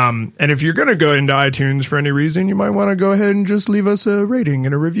 And if you're going to go into iTunes for any reason, you might want to go ahead and just leave us a rating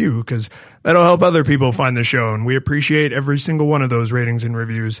and a review, because that'll help other people find the show. And we appreciate every single one of those ratings and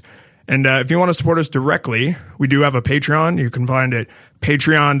reviews. And if you want to support us directly, we do have a Patreon. You can find it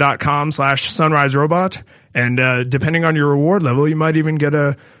patreon.com/sunriserobot. And depending on your reward level, you might even get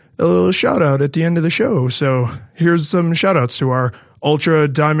a little shout out at the end of the show. So here's some shout outs to our Ultra,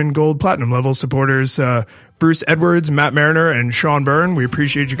 Diamond, Gold, Platinum level supporters, Bruce Edwards, Matt Mariner, and Sean Byrne. We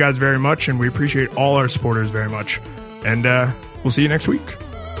appreciate you guys very much, and we appreciate all our supporters very much. And we'll see you next week.